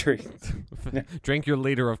Tamagotchi factory. Drink your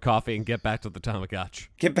liter of coffee and get back to the Tamagotchi.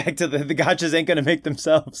 Get back to the gotchas ain't going to make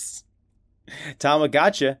themselves.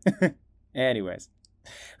 Tamagotcha. Anyways.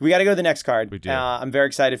 We got to go to the next card. We do. I'm very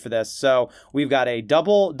excited for this. So we've got a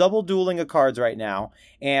double dueling of cards right now.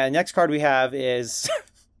 And next card we have is...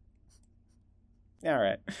 All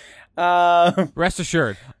right. Rest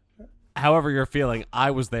assured, however you're feeling,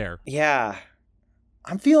 I was there. Yeah.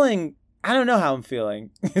 I'm feeling... I don't know how I'm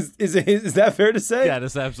feeling. Is that fair to say? Yeah,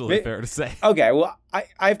 that's absolutely fair to say. Okay, well, I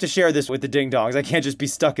have to share this with the ding-dongs. I can't just be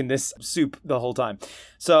stuck in this soup the whole time.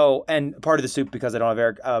 So, and part of the soup because I don't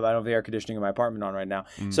have air conditioning in my apartment on right now.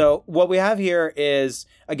 So what we have here is,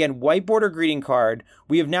 again, white border greeting card.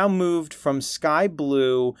 We have now moved from sky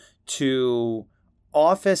blue to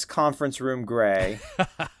office conference room gray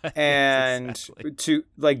and to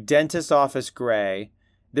like dentist office gray.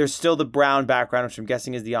 There's still the brown background, which I'm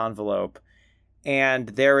guessing is the envelope. And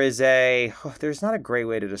there's not a great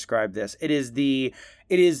way to describe this. It is the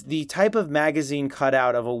type of magazine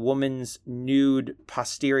cutout of a woman's nude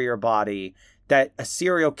posterior body that a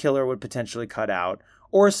serial killer would potentially cut out,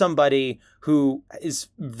 or somebody who is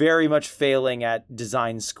very much failing at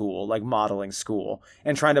design school, like modeling school,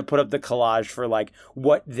 and trying to put up the collage for like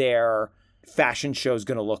what their fashion show is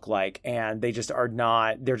going to look like, and they're just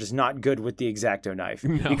not good with the X-Acto knife.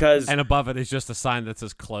 No. Because and above it is just a sign that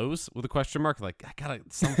says close with a question mark. Like, I gotta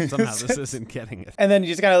somehow this isn't getting it. And then you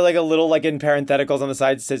just got like a little like in parentheticals on the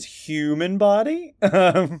side it says human body.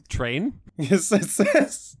 Train? Yes, it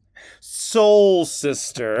says soul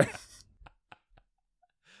sister.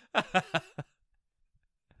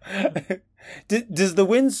 Does the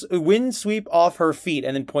wind sweep off her feet,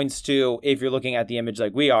 and then points to, if you're looking at the image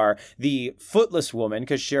like we are, the footless woman,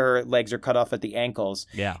 because her legs are cut off at the ankles.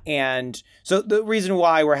 Yeah. And so the reason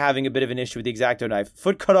why we're having a bit of an issue with the X-Acto knife,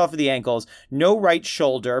 foot cut off at the ankles, no right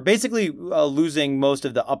shoulder, basically losing most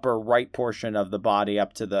of the upper right portion of the body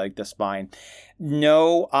up to the spine.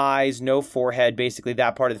 No eyes, no forehead. Basically,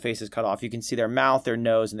 that part of the face is cut off. You can see their mouth, their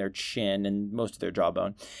nose, and their chin, and most of their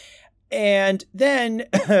jawbone. And then,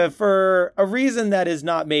 for a reason that is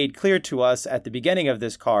not made clear to us at the beginning of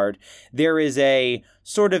this card, there is a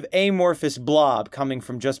sort of amorphous blob coming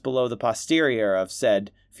from just below the posterior of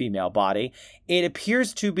said female body. It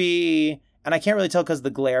appears to be, and I can't really tell because of the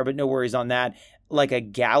glare, but no worries on that, like a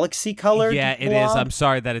galaxy colored Yeah, it blob. is. I'm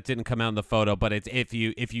sorry that it didn't come out in the photo, but it's if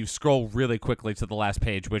you scroll really quickly to the last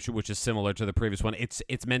page, which is similar to the previous one,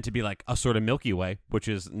 it's meant to be like a sort of Milky Way, which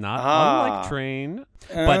is not unlike Train.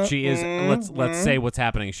 But she is let's say what's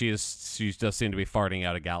happening. She does seem to be farting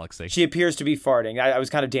out a galaxy. She appears to be farting. I was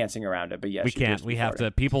kind of dancing around it, but yes, we can't. We have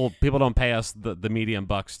to. People don't pay us the medium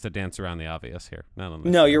bucks to dance around the obvious here.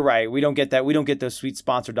 No, you're right. We don't get that. We don't get those sweet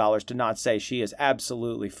sponsor dollars to not say she is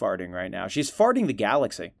absolutely farting right now. She's farting the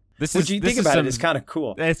galaxy. When you think about it, it's kind of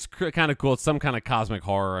cool. It's kind of cool. It's some kind of cosmic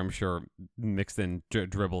horror, I'm sure, mixed in,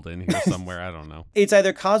 dribbled in here somewhere. I don't know. It's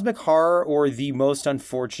either cosmic horror or the most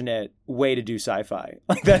unfortunate way to do sci-fi.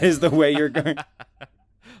 Like, that is the way you're going.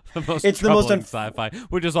 It's the most sci-fi,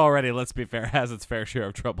 which is already, let's be fair, has its fair share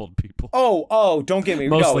of troubled people. Oh, don't get me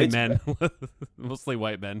wrong. Mostly men. Mostly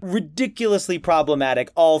white men. Ridiculously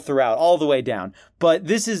problematic all throughout, all the way down. But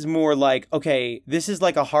this is more like, okay, this is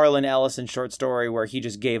like a Harlan Ellison short story where he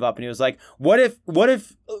just gave up and he was like, what if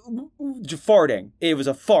farting, it was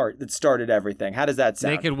a fart that started everything? How does that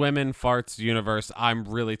sound? Naked women, farts, universe. I'm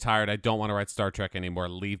really tired. I don't want to write Star Trek anymore.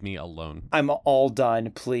 Leave me alone. I'm all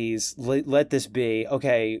done, please. Let this be.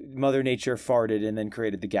 Okay, Mother Nature farted and then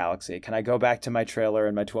created the galaxy. Can I go back to my trailer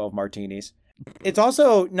and my 12 martinis? It's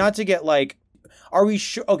also not to get like, are we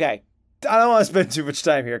sure? Okay, I don't want to spend too much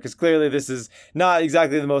time here because clearly this is not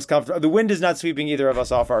exactly the most comfortable. The wind is not sweeping either of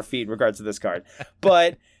us off our feet in regards to this card.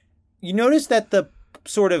 But you notice that the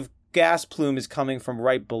sort of gas plume is coming from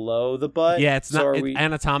right below the butt. Yeah, it's not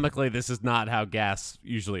anatomically. This is not how gas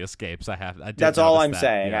usually escapes. That's all I'm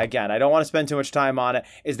saying. Yeah. Again, I don't want to spend too much time on it.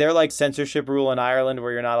 Is there like censorship rule in Ireland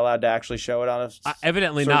where you're not allowed to actually show it on a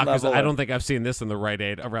evidently not, because I don't think I've seen this in the Rite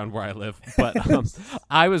Aid around where I live. But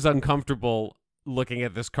I was uncomfortable looking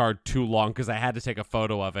at this card too long because I had to take a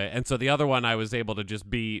photo of it. And so the other one I was able to just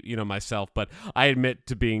be, myself. But I admit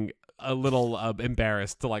to being a little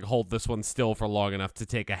embarrassed to like hold this one still for long enough to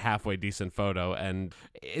take a halfway decent photo. And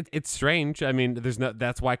it's strange. I mean,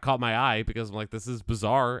 that's why it caught my eye, because I'm like, this is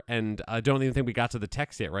bizarre. And I don't even think we got to the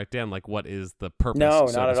text yet, right, Dan? Like, what is the purpose, no,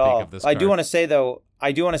 so not to at speak, all. of this I card? do want to say, though,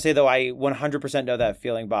 I 100% know that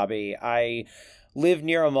feeling, Bobby. I live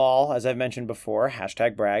near a mall, as I've mentioned before,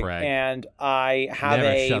 #brag. And I have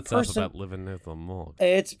Never a shuts person. up about living near the mall.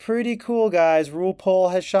 It's pretty cool, guys.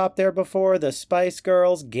 RuPaul has shopped there before. The Spice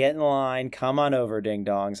Girls, get in line. Come on over, ding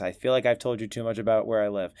dongs. I feel like I've told you too much about where I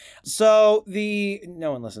live. So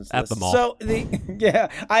no one listens to At this. the mall. So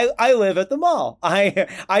I live at the mall.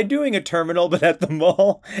 I'm doing a terminal, but at the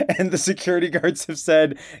mall. And the security guards have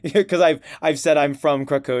said, because I've said I'm from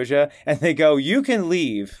Krakosia, and they go, you can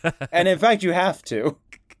leave. And in fact, you have to.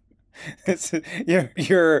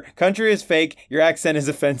 Your country is fake. Your accent is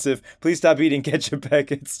offensive. Please stop eating ketchup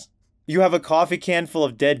packets. You have a coffee can full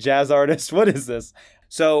of dead jazz artists. What is this?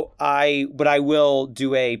 So I will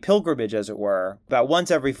do a pilgrimage, as it were, about once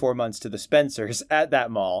every 4 months to the Spencers at that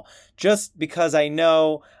mall, just because I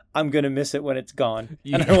know I'm going to miss it when it's gone.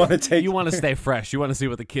 And I want to take... You want to stay fresh. You want to see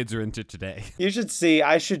what the kids are into today. You should see.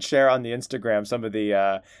 I should share on the Instagram some of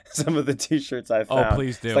the T-shirts I found. Oh,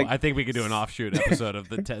 please do. I think we could do an offshoot episode of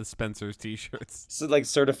the Ted Spencer's T-shirts. So like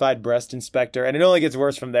certified breast inspector. And it only gets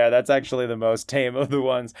worse from there. That's actually the most tame of the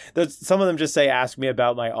ones. Some of them just say, ask me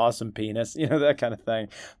about my awesome penis. That kind of thing.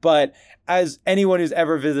 But as anyone who's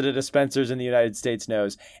ever visited a Spencer's in the United States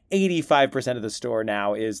knows, 85% of the store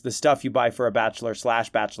now is the stuff you buy for a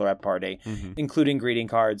bachelor/bachelorette party, including greeting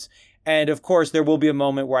cards. And of course, there will be a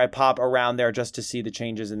moment where I pop around there just to see the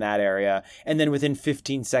changes in that area. And then within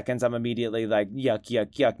 15 seconds, I'm immediately like, yuck,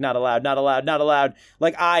 yuck, yuck, not allowed, not allowed, not allowed.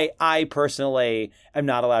 Like I personally am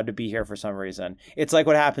not allowed to be here for some reason. It's like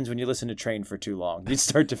what happens when you listen to Train for too long. You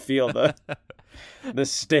start to feel the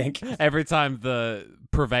stink. Every time the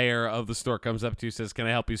purveyor of the store comes up to you, says, "Can I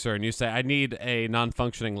help you, sir?" And you say, "I need a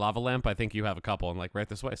non-functioning lava lamp. I think you have a couple." And like, right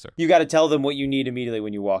this way, sir. You got to tell them what you need immediately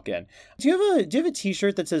when you walk in. Do you have a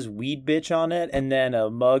T-shirt that says "Weed Bitch" on it, and then a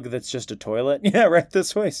mug that's just a toilet? Yeah, right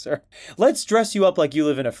this way, sir. Let's dress you up like you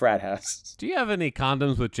live in a frat house. Do you have any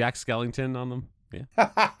condoms with Jack Skellington on them? Yeah.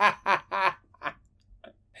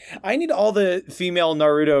 I need all the female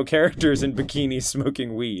Naruto characters in bikinis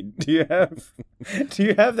smoking weed. Do you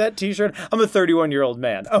have that T-shirt? I'm a 31-year-old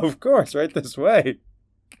man. Oh, of course, right this way.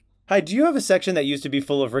 Hi, do you have a section that used to be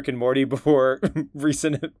full of Rick and Morty before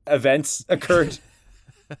recent events occurred?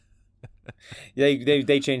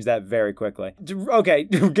 They changed that very quickly. Okay,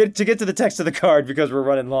 to get to the text of the card, because we're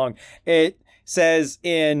running long. It says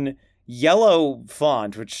in yellow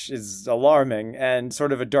font, which is alarming, and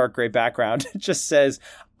sort of a dark gray background. It just says,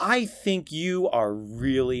 "I think you are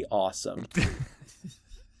really awesome."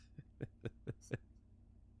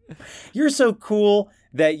 You're so cool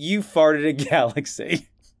that you farted a galaxy.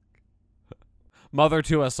 Mother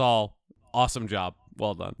to us all. Awesome job.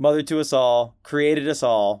 Well done. Mother to us all. Created us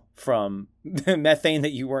all from methane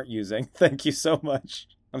that you weren't using. Thank you so much.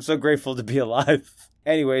 I'm so grateful to be alive.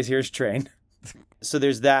 Anyways, here's Train. So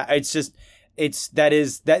there's that. I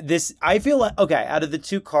feel like, okay, out of the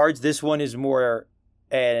two cards, this one is more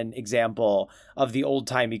an example of the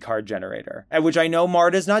old-timey card generator, which I know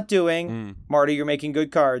Marta's not doing. Marta, you're making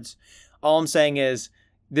good cards. All I'm saying is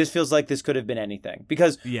this feels like this could have been anything,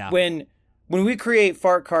 because when we create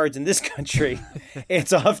fart cards in this country,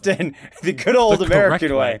 it's often the good old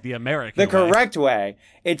American way. The correct way.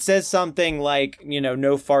 It says something like,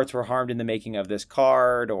 no farts were harmed in the making of this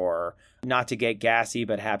card, or not to get gassy,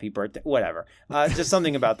 but happy birthday, whatever. Just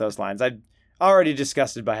something about those lines. I'm already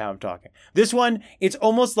disgusted by how I'm talking. This one, it's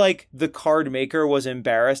almost like the card maker was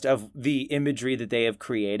embarrassed of the imagery that they have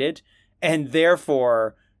created, and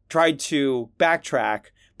therefore tried to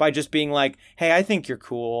backtrack by just being like, "Hey, I think you're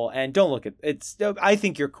cool, and don't look at it's. I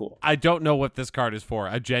think you're cool." I don't know what this card is for.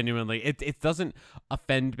 I genuinely, it doesn't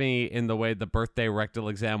offend me in the way the birthday rectal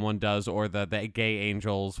exam one does, or the gay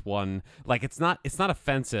angels one. Like, it's not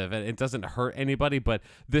offensive, and it doesn't hurt anybody. But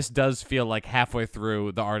this does feel like halfway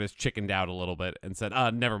through the artist chickened out a little bit and said,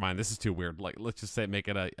 "Never mind, this is too weird. Like, let's just make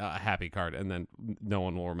it a happy card, and then no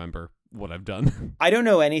one will remember what I've done." I don't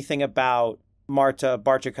know anything about Marta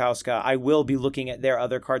Barczykowska. I will be looking at their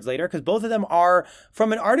other cards later, because both of them are,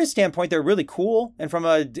 from an artist standpoint, they're really cool, and from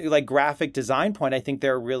a graphic design point, I think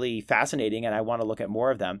they're really fascinating, and I want to look at more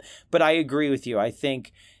of them. But I agree with you. I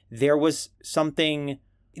think there was something,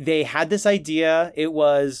 they had this idea, it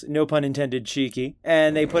was, no pun intended, cheeky,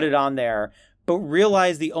 and they put it on there, but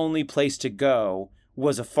realized the only place to go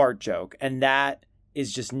was a fart joke, and that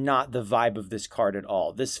is just not the vibe of this card at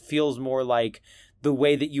all. This feels more like the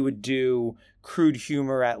way that you would do crude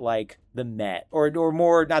humor at like the Met or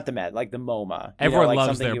more, not the Met, like the MoMA. Everyone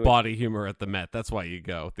loves their body humor at the Met. That's why you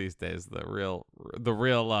go these days. The real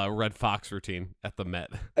Red Fox routine at the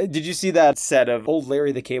Met. Did you see that set of old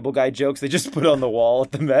Larry the Cable Guy jokes they just put on the wall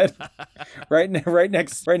at the Met? right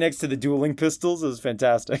next to the dueling pistols? It was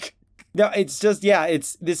fantastic. No, it's just,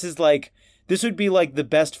 this would be like the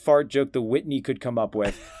best fart joke the Whitney could come up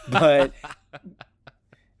with, but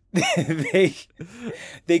they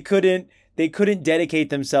couldn't dedicate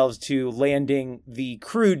themselves to landing the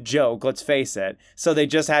crude joke, let's face it. So they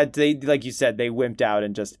just like you said, they wimped out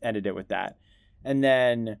and just ended it with that. And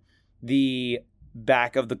then the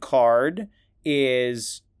back of the card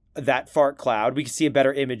is that fart cloud. We can see a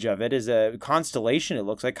better image of it as a constellation. It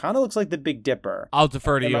looks like, kind of looks like the Big Dipper. I'll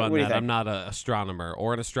defer to you on that. I'm not an astronomer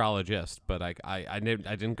or an astrologist, but I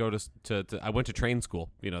didn't go to I went to train school.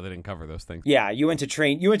 They didn't cover those things. Yeah, you went to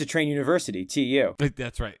train university, TU.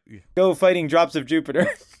 That's right. Go Fighting Drops of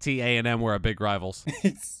Jupiter. T-A&M were our big rivals.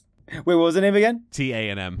 Wait, what was the name again?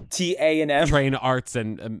 T-A&M. T-A&M. Train Arts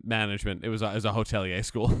and Management. It was a hotelier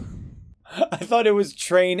school. I thought it was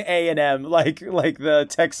Train A&M, like the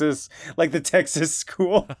Texas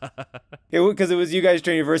school. Because it was you guys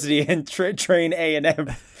Train University and Train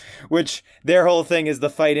A&M, which their whole thing is the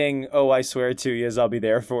fighting. Oh, I swear to you, I'll be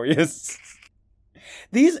there for you.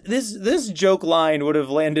 This joke line would have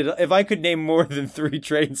landed if I could name more than 3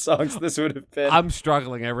 train songs. This would have been. I'm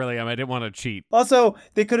struggling. I really am. I didn't want to cheat. Also,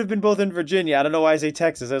 they could have been both in Virginia. I don't know why I say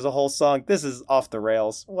Texas. There's a whole song. This is off the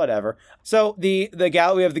rails. Whatever. So we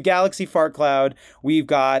have the Galaxy Fart Cloud. We've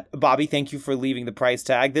got Bobby. Thank you for leaving the price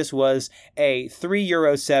tag. This was a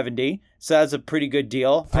 €3.70. So that's a pretty good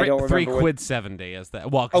deal. I don't remember. £3.70 is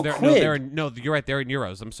that? Well, quid. You're right. They're in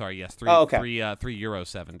euros. I'm sorry. Yes,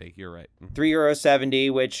 €3.70. You're right.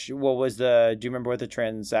 €3.70. Which what was the? Do you remember what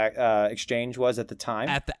the exchange was at the time?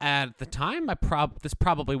 At the time, this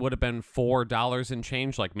probably would have been $4 and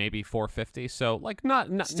change, like maybe $4.50. So like not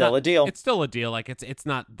a deal. It's still a deal. Like it's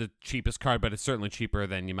not the cheapest card, but it's certainly cheaper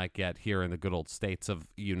than you might get here in the good old states of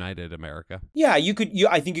United America. Yeah,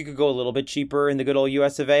 I think you could go a little bit cheaper in the good old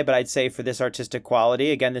US of A, but I'd say for this artistic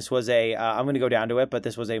quality, again, this was I'm going to go down to it, but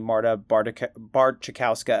this was a Marta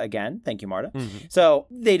Barczykowska again. Thank you, Marta. Mm-hmm. So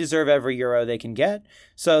they deserve every euro they can get.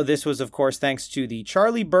 So this was, of course, thanks to the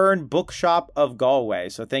Charlie Byrne Bookshop of Galway.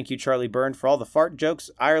 So thank you, Charlie Byrne, for all the fart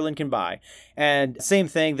jokes Ireland can buy. And same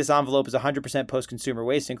thing, this envelope is 100% post-consumer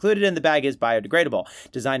waste. Included in the bag is biodegradable.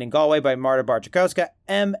 Designed in Galway by Marta Barczykowska,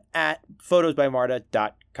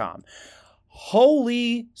 m@photosbymarta.com.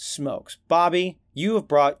 Holy smokes. Bobby, you have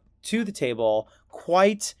brought to the table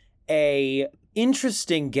quite a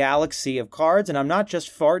interesting galaxy of cards, and I'm not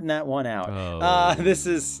just farting that one out.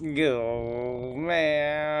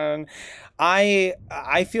 Man. I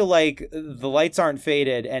feel like the lights aren't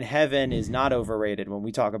faded and heaven is not overrated when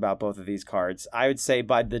we talk about both of these cards. I would say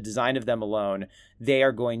by the design of them alone, they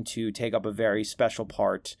are going to take up a very special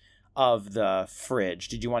part of the fridge.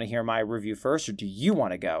 Did you want to hear my review first, or do you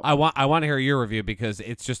want to go? I want to hear your review because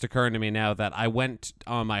it's just occurring to me now that I went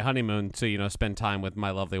on my honeymoon to spend time with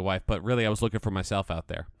my lovely wife, but really I was looking for myself out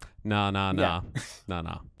there. No.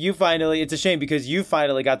 It's a shame because you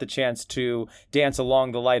finally got the chance to dance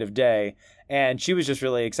along the light of day. And she was just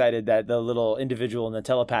really excited that the little individual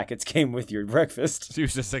Nutella packets came with your breakfast. She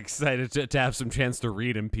was just excited to have some chance to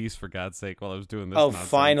read in peace, for God's sake, while I was doing this nonsense.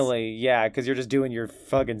 Finally. Yeah, because you're just doing your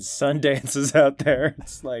fucking sun dances out there.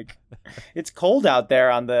 It's like, it's cold out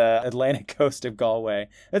there on the Atlantic coast of Galway.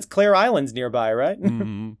 That's Clare Island's nearby, right?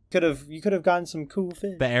 Mm-hmm. You could have gotten some cool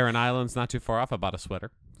fish. The Aran Island's not too far off. I bought a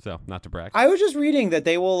sweater. So, not to brag. I was just reading that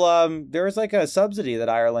they will, there is like a subsidy that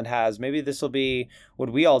Ireland has. Maybe this will be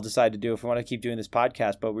what we all decide to do if we want to keep doing this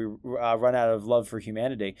podcast, but we run out of love for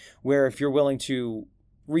humanity, where if you're willing to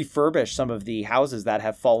refurbish some of the houses that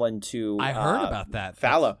have fallen to I heard about that.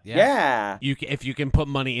 Fallow. Yeah. If you can put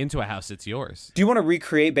money into a house, it's yours. Do you want to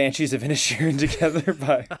recreate Banshees of Inisherin together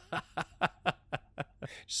by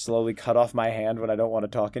slowly cut off my hand when I don't want to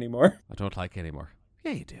talk anymore? I don't like anymore.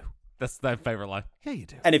 Yeah, you do. That's my favorite line. Yeah, you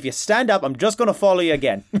do. And if you stand up, I'm just going to follow you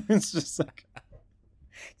again. It's just like,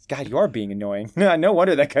 God, you are being annoying. No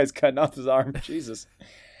wonder that guy's cutting off his arm. Jesus.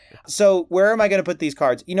 So where am I going to put these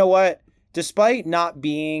cards? You know what? Despite not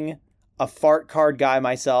being a fart card guy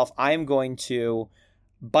myself, I'm going to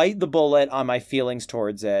bite the bullet on my feelings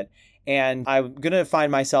towards it. And I'm going to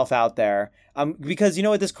find myself out there. Because you know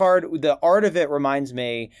what, this card, the art of it reminds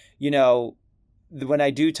me, when I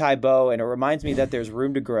do tie bow, and it reminds me that there's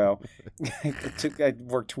room to grow. I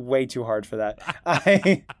worked way too hard for that.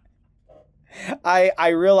 I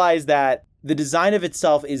realized that the design of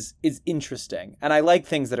itself is interesting. And I like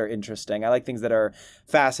things that are interesting. I like things that are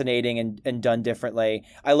fascinating and done differently.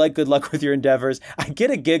 I like good luck with your endeavors. I get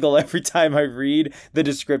a giggle every time I read the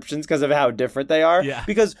descriptions because of how different they are. Yeah.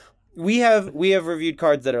 Because we have reviewed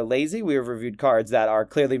cards that are lazy. We have reviewed cards that are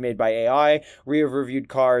clearly made by AI. We have reviewed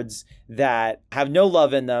cards that have no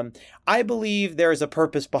love in them. I believe there is a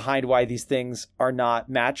purpose behind why these things are not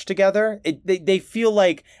matched together. They feel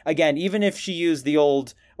like, again, even if she used the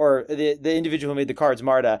old, or the individual who made the cards,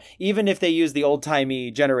 Marta, even if they use the old-timey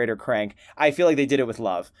generator crank, I feel like they did it with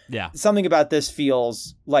love. Yeah. Something about this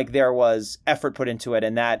feels like there was effort put into it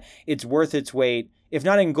and that it's worth its weight, if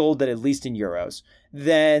not in gold, then at least in euros.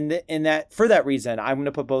 Then for that reason, I'm going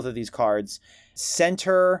to put both of these cards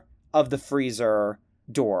center of the freezer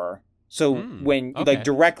door. So like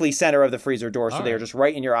directly center of the freezer door. So they're just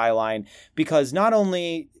right in your eye line, because not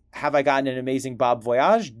only have I gotten an amazing Bob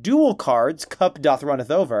Voyage, dual cards, cup doth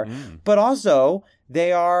runneth over, but also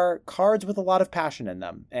they are cards with a lot of passion in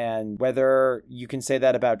them. And whether you can say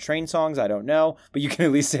that about train songs, I don't know, but you can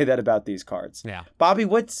at least say that about these cards. Yeah. Bobby,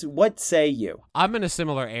 what say you? I'm in a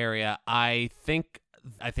similar area. I think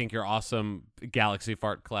your awesome Galaxy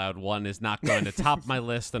Fart Cloud one is not going to top my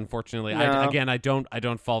list, unfortunately. No. I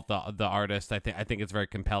don't fault the artist. I think it's very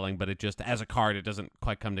compelling, but it just, as a card, it doesn't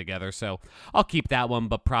quite come together. So I'll keep that one,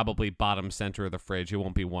 but probably bottom center of the fridge. It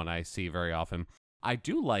won't be one I see very often. I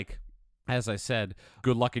do like, as I said,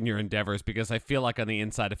 good luck in your endeavors, because I feel like on the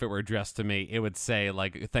inside, if it were addressed to me, it would say,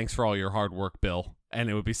 like, thanks for all your hard work, Bill. And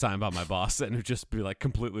it would be signed by my boss, and it would just be, like,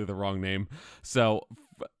 completely the wrong name. So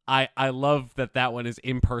I love that one is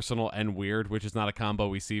impersonal and weird, which is not a combo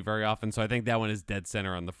we see very often. So I think that one is dead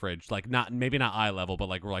center on the fridge. Like, maybe not eye level, but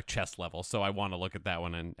like we're like chest level. So I want to look at that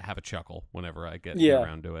one and have a chuckle whenever I get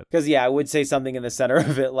around to it. Because, I would say something in the center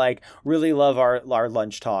of it, like, really love our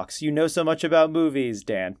lunch talks. You know so much about movies,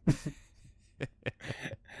 Dan.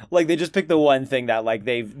 Like, they just pick the one thing that, like,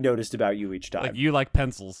 they've noticed about you each time. Like, you like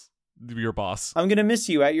pencils, your boss. I'm going to miss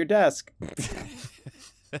you at your desk.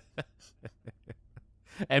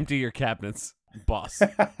 Empty your cabinets, boss.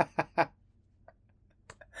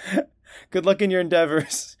 Good luck in your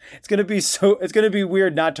endeavors. It's going to be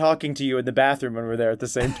weird not talking to you in the bathroom when we're there at the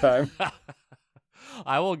same time.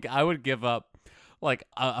 I would give up like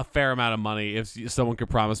a fair amount of money if someone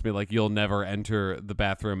could promise me, like, you'll never enter the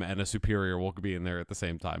bathroom and a superior will be in there at the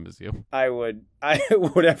same time as you. I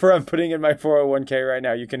whatever I'm putting in my 401k right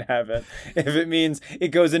now, you can have it. If it means it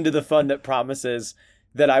goes into the fund that promises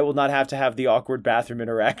that I will not have to have the awkward bathroom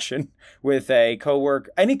interaction with a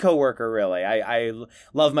coworker, any coworker, really. I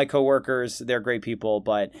love my coworkers. They're great people.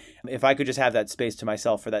 But if I could just have that space to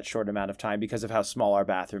myself for that short amount of time because of how small our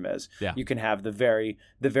bathroom is, you can have the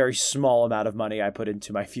very small amount of money I put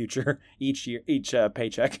into my future each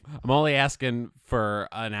paycheck. I'm only asking for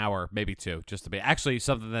an hour, maybe two, just to be. Actually,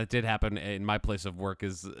 something that did happen in my place of work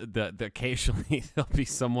is the occasionally there'll be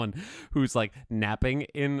someone who's like napping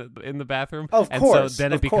in the bathroom. Of course. So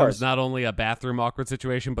then it becomes not only a bathroom awkward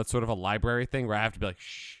situation, but sort of a library thing where I have to be like,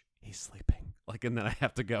 shh, he's sleeping. Like, and then I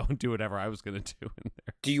have to go and do whatever I was going to do in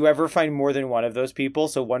there. Do you ever find more than one of those people?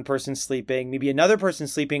 So one person's sleeping, maybe another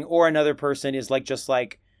person's sleeping, or another person is like just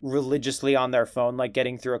like religiously on their phone, like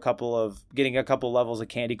getting a couple levels of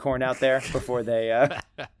candy corn out there before they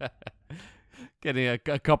getting a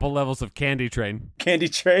couple levels of candy train.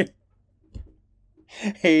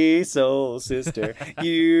 Hey, soul sister,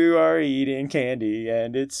 you are eating candy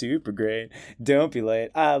and it's super great. Don't be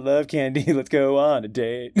late. I love candy. Let's go on a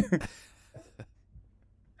date.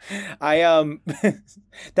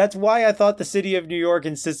 That's why I thought the city of New York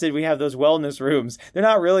insisted we have those wellness rooms. They're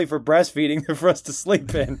not really for breastfeeding. They're for us to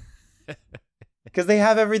sleep in. Because they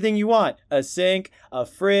have everything you want. A sink, a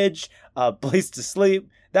fridge, a place to sleep.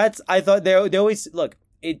 I thought they always, look,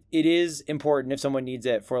 it is important if someone needs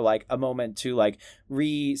it for like a moment to like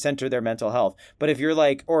recenter their mental health. But if you're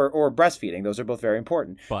like, or breastfeeding, those are both very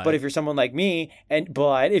important. But if you're someone like me and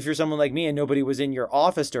nobody was in your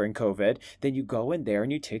office during COVID, then you go in there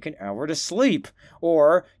and you take an hour to sleep,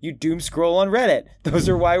 or you doom scroll on Reddit. Those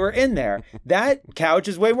are why we're in there. That couch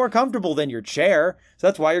is way more comfortable than your chair. So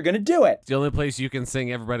that's why you're going to do it. It's the only place you can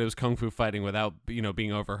sing Everybody Was Kung Fu Fighting without,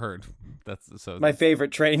 being overheard. That's so my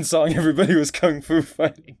favorite train song. Everybody was Kung Fu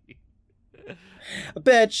Fighting. I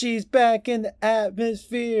bet she's back in the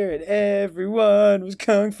atmosphere and everyone was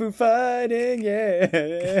Kung Fu Fighting,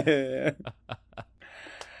 yeah.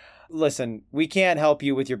 Listen, we can't help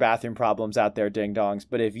you with your bathroom problems out there, ding-dongs,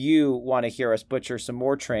 but if you want to hear us butcher some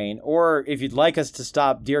more train, or if you'd like us to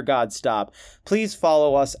stop, dear God, stop, please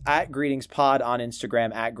follow us at GreetingsPod on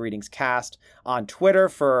Instagram, at GreetingsCast on Twitter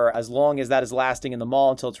for as long as that is lasting in the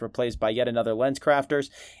mall until it's replaced by yet another LensCrafters.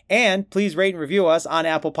 And please rate and review us on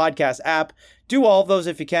Apple Podcast app. Do all of those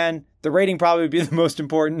if you can. The rating probably would be the most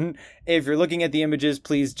important. If you're looking at the images,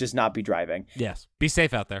 please just not be driving. Yes. Be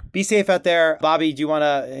safe out there. Be safe out there. Bobby, do you want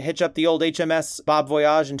to hitch up the old HMS Bob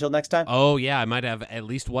Voyage until next time? Oh, yeah. I might have at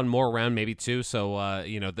least one more round, maybe two. So,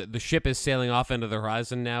 the ship is sailing off into the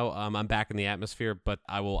horizon now. I'm back in the atmosphere, but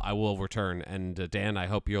I will return. And Dan, I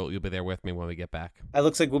hope you'll be there with me when we get back. It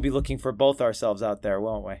looks like we'll be looking for both ourselves out there,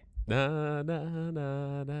 won't we? Na na na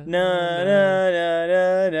na na Na na na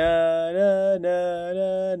na na na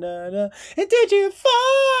na na na. And did you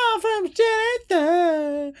fall from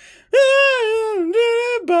Jonathan?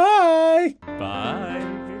 Bye. Bye.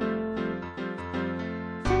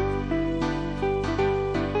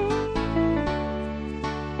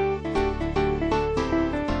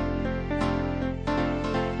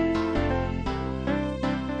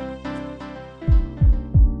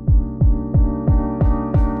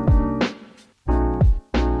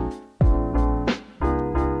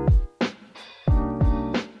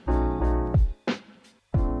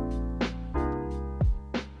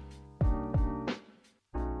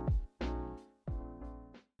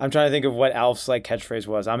 I'm trying to think of what Alf's catchphrase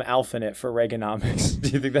was. I'm Alfing it for Reaganomics. Do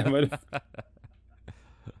you think that might have...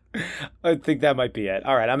 I think that might be it.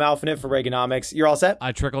 All right, I'm Alfing it for Reaganomics. You're all set?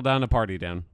 I trickle down a party down.